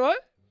 dumbass, you say what?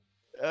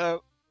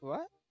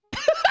 What?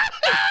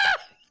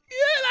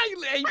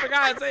 Yeah, you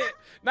forgot how to say it.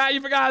 Nah, you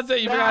forgot how to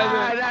say it.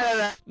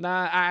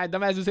 Nah, alright,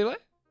 dumbass, you say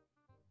what?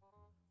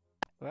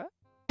 What?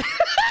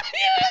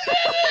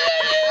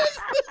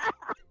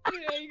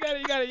 Yeah, you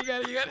got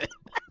it.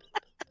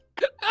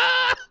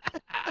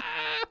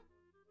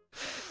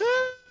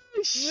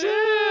 Shit.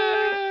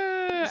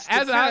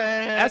 As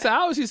I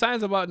always see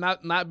signs about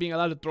not being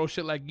allowed to throw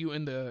shit like you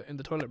in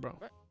the toilet, bro.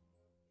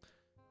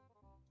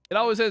 It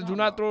always says do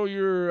not throw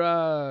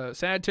your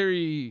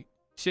sanitary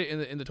shit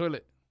in the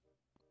toilet.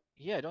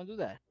 Yeah, don't do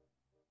that.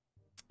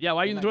 Yeah,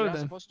 why are you in the toilet you're not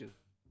then? Supposed to.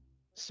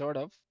 Sort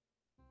of.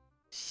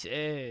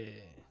 Shit.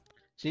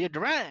 So you're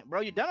Durant,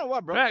 bro. You done or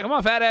what, bro? Durant, come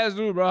on, fat ass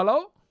dude, bro.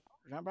 Hello?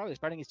 Durant, bro, he's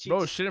spreading his cheeks.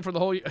 Bro, shitting for the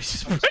whole year. He's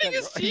spreading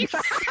his cheeks.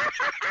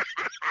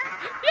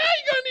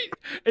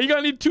 Yeah, you're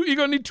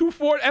gonna need two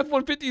Ford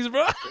F-150s,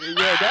 bro.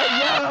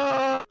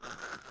 Yeah,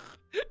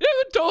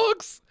 toe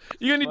hooks.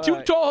 You're gonna need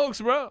two toe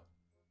hooks, bro.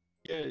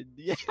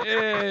 Yeah.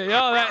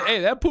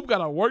 That poop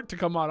gotta work to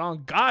come out.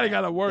 On God, it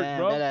gotta work,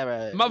 bro.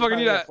 Motherfucker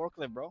need a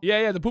forklift, bro.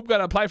 Yeah, the poop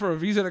gotta apply for a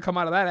visa to come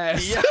out of that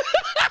ass. Yeah.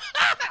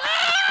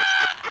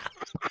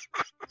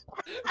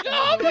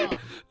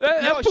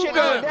 Yo, shit,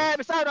 damn,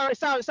 it's out.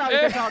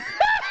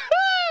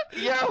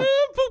 Yo.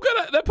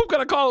 That poop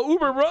gotta call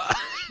Uber, bro.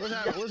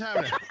 What's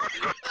happening?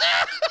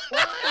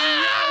 What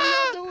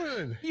are y'all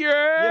doing?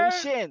 Yeah.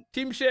 Shit.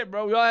 Team shit,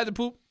 bro. We all had to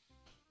poop.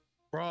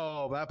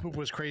 Bro, that poop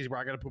was crazy, bro.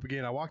 I gotta poop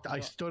again. I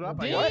stood up.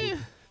 Damn.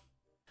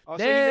 Oh,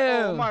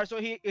 so Omar, so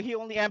he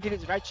only emptied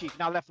his right cheek,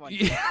 now left one.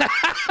 Yeah.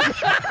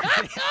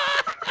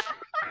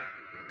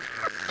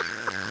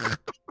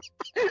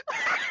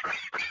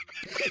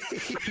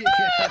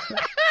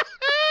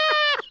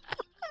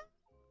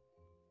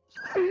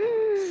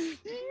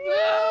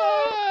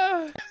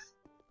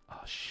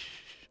 Oh, shh.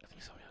 I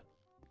think so, yeah.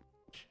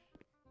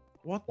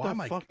 What the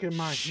fuck am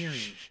I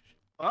hearing?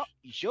 Oh,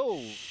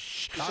 yo.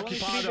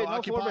 Occupied.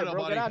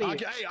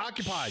 Hey,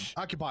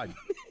 occupied.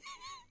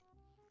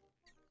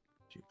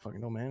 Gee,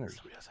 fucking no manners.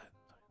 Yeah,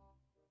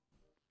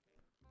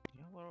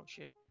 well,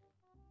 shit.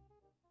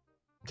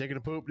 Taking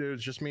a poop, dude.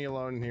 It's just me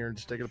alone in here.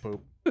 Just taking a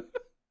poop.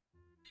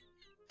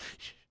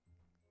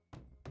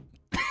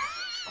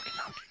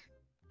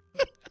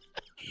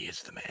 He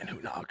is the man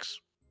who knocks.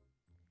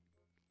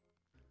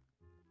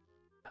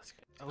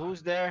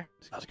 Who's there?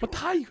 What the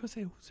hell you gonna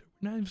say? Who's there?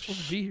 We're not even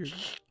supposed to be here.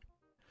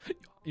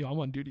 Yo, I'm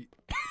on duty.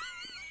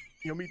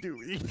 Yo, me too.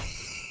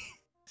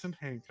 Some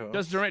handcuffs.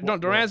 Just Duran. No,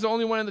 Duran's the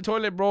only one in the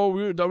toilet,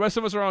 bro. The rest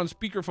of us are on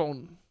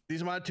speakerphone.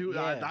 These are my two.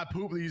 Yeah. I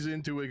poop these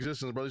into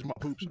existence, bro. These are my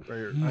poops right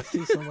here. I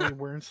see somebody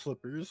wearing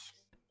slippers.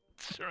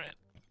 Durant.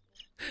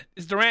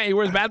 It's Durant. He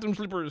wears bathroom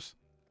slippers.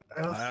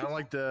 I don't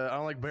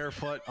like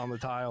barefoot on the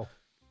tile.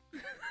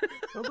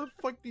 How the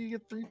fuck do you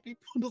get 3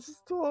 people in this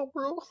stall,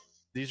 bro?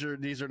 These are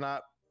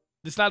not.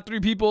 It's not 3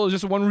 people. It's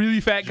just one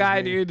really fat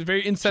guy, dude.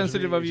 Very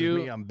insensitive of you.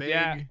 Me. I'm big.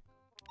 Yeah.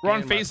 We're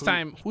on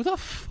FaceTime. Who the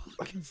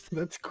fuck is that?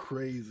 That's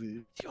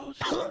crazy. There's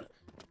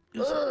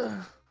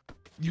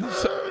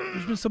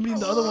been somebody in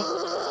the other one.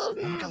 Oh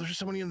my god, there's just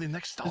somebody in the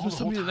next stall. There's been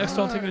somebody in the next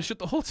stall taking a shit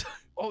the whole time.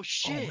 Oh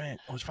shit. Oh man,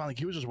 I was finally.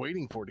 He was just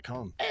waiting for it to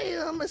come. Hey,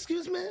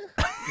 excuse me.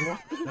 Hey,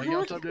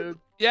 what's up, dude?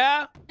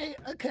 Yeah. Hey,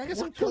 can I get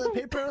some toilet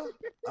paper?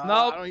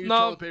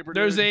 No.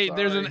 There's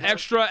an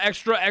extra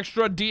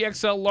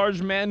DXL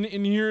large man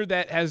in here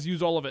that has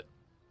used all of it.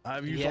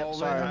 I've used all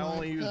of it. I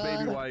only use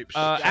baby wipes.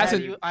 I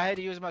had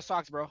to use my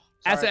socks, bro.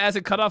 Sorry.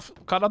 Acid, cut off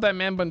that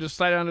man bun. Just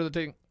slide it under the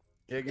thing.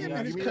 Yeah, give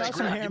man, me cut that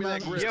some grip. hair, Give me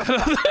that man. grip.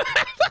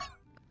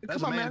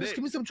 Come on, man. Just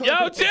give me some toilet Yo,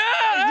 paper. chill!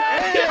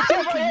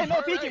 Hey,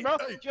 no peeking, bro.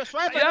 Just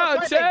swipe it. Get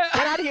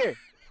out of here.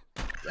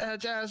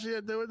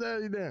 Shit, do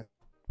that, you there.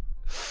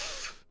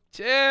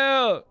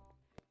 Chill.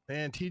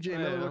 Man, TJ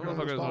Miller looking on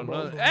the phone,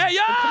 bro. Hey,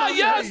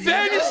 yo,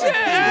 stand your shit.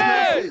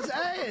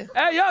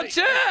 Hey, yo,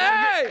 chill.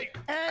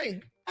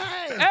 Hey,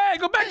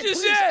 go back to your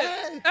shit.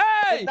 Hey.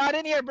 It's not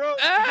in here, bro.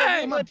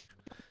 Hey.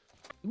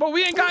 But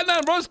we ain't got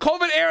nothing, bro. It's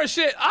COVID era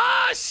shit.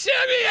 Ah, shit,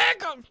 we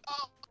ain't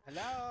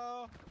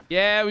Hello.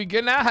 Yeah, we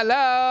good now?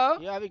 Hello?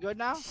 Yeah, we good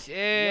now?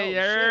 Shit,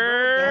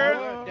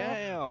 yeah.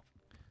 Damn.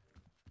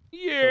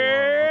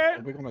 Yeah.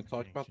 Are we gonna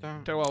talk about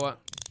that? Talk about what?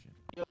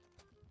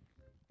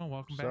 Oh,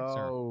 welcome back, sir.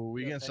 So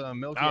we get some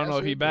milk. I don't know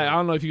if he back. I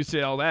don't know if you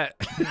say all that.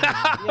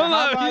 I don't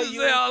know if you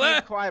say all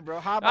that. Keep quiet, bro.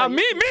 How about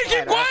me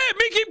keep quiet.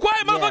 Me keep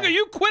quiet, motherfucker. Yeah.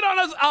 You quit on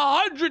us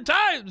 100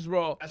 times,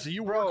 bro. So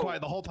you were quiet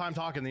the whole time,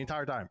 talking the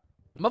entire time.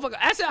 Motherfucker.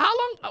 Acid, how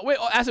long? Wait,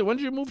 Acid, when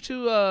did you move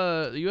to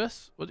the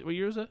U.S.? What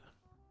year is it?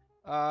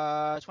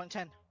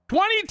 2010.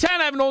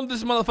 2010, I've known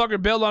this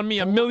motherfucker bailed on me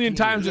a million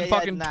times in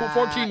fucking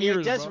 14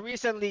 years, Just bro.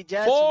 recently,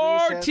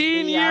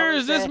 14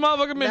 years, this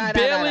motherfucker been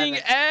bailing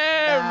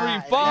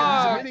every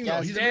fuck.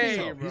 He's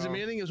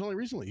admitting it was only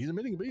recently. He's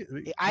admitting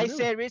it. I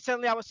said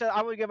recently,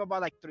 I would give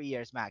about like 3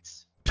 years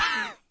max. 3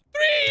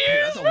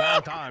 years? That's a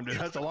long time, dude.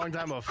 That's a long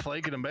time of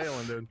flaking and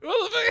bailing, dude.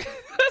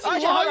 That's a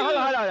long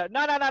time.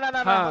 No.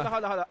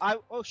 Hold on.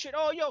 Oh shit.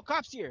 Oh, yo,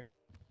 cops here.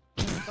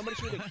 Somebody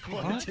shooting.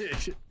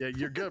 Yeah,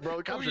 you're good,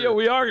 bro. Yeah,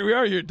 we are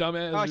here,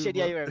 dumbass. Oh shit,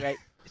 yeah, you're right.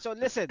 So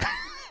listen.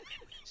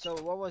 So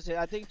what was it?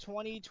 I think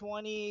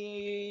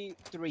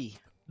 2023.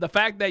 The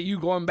fact that you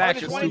going back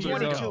is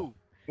 2022.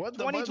 What?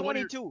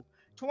 2022.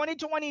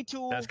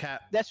 2022. That's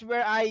cap. That's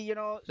where I,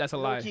 That's a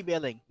lie. low-key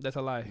billing. That's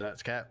a lie.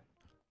 That's cap.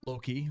 Low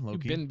key.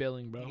 You've been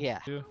billing, bro. Yeah.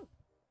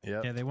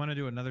 Yeah, they want to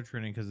do another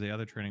training because the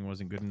other training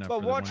wasn't good enough.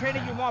 But what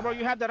training you want, bro?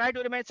 You have the right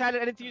to remain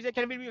silent. Anything you say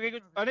can be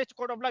against the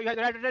court of law. You have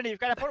the right to train. You've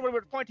got a point where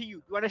we're pointing to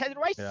you. You understand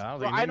the rights? Yeah,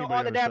 I know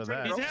all the damn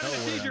training, bro. He's having a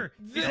seizure.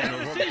 He's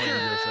having a seizure.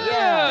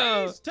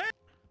 Yeah.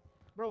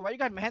 Bro, why you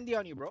got Mehendi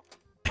on you, bro?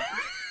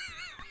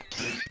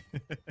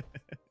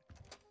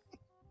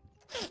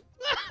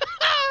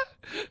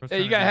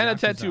 Hey, you got a henna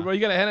tattoo, bro.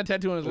 You got a henna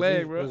tattoo on his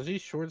leg, bro. Was he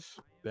shorts?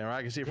 There,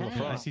 I can see it from the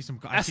front. I see some.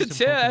 That's a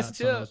chill. That's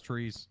chill. Those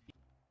trees.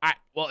 All right.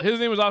 Well, his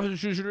name was Officer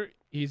Shooter.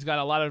 He's got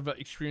a lot of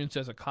experience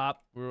as a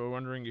cop. We were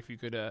wondering if you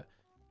could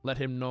let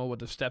him know what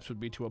the steps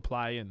would be to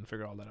apply and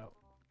figure all that out.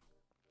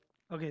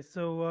 Okay,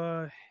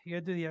 so you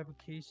gotta do the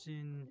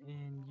application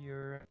in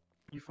your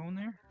phone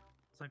there.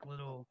 It's like a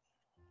little,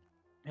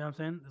 you know what I'm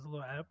saying? There's a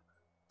little app,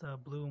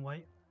 it's blue and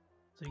white.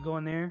 So you go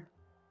in there,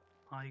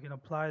 you can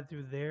apply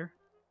through there,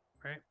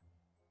 right?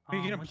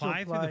 You can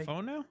apply through the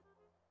phone now?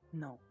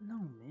 No,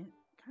 man.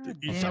 You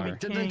damn tell me, it,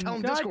 then King. tell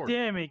him God Discord.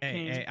 damn it, Hey,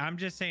 King. hey, I'm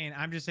just saying,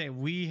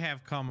 we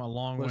have come a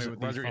long way Listen, with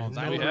these Rodriguez, phones.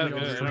 I nobody literally knows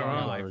can you're stream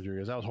wrong, live.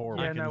 Rodriguez. That was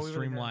horrible. I Yeah, can no, we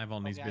stream really live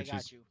on these Okay, I bitches.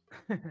 got you.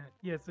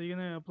 Yeah, so you're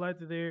gonna apply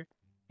to there.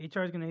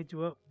 HR is gonna hit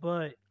you up,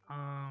 but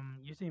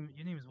your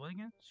name is what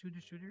again?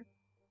 Shooter.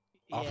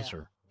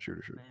 Officer,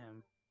 shooter.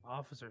 Damn,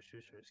 Officer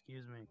Shooter.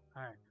 Excuse me.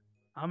 All right,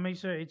 I'll make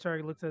sure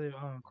HR looks at it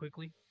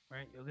quickly.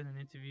 Right, you'll get an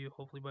interview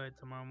hopefully by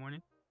tomorrow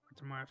morning or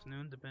tomorrow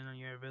afternoon, depending on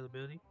your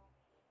availability.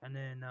 And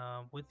then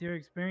with your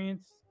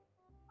experience,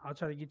 I'll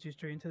try to get you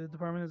straight into the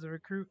department as a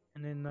recruit,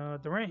 and then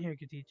Durant here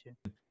can teach you.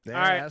 All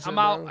right, I'm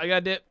out. I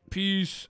got it. Peace.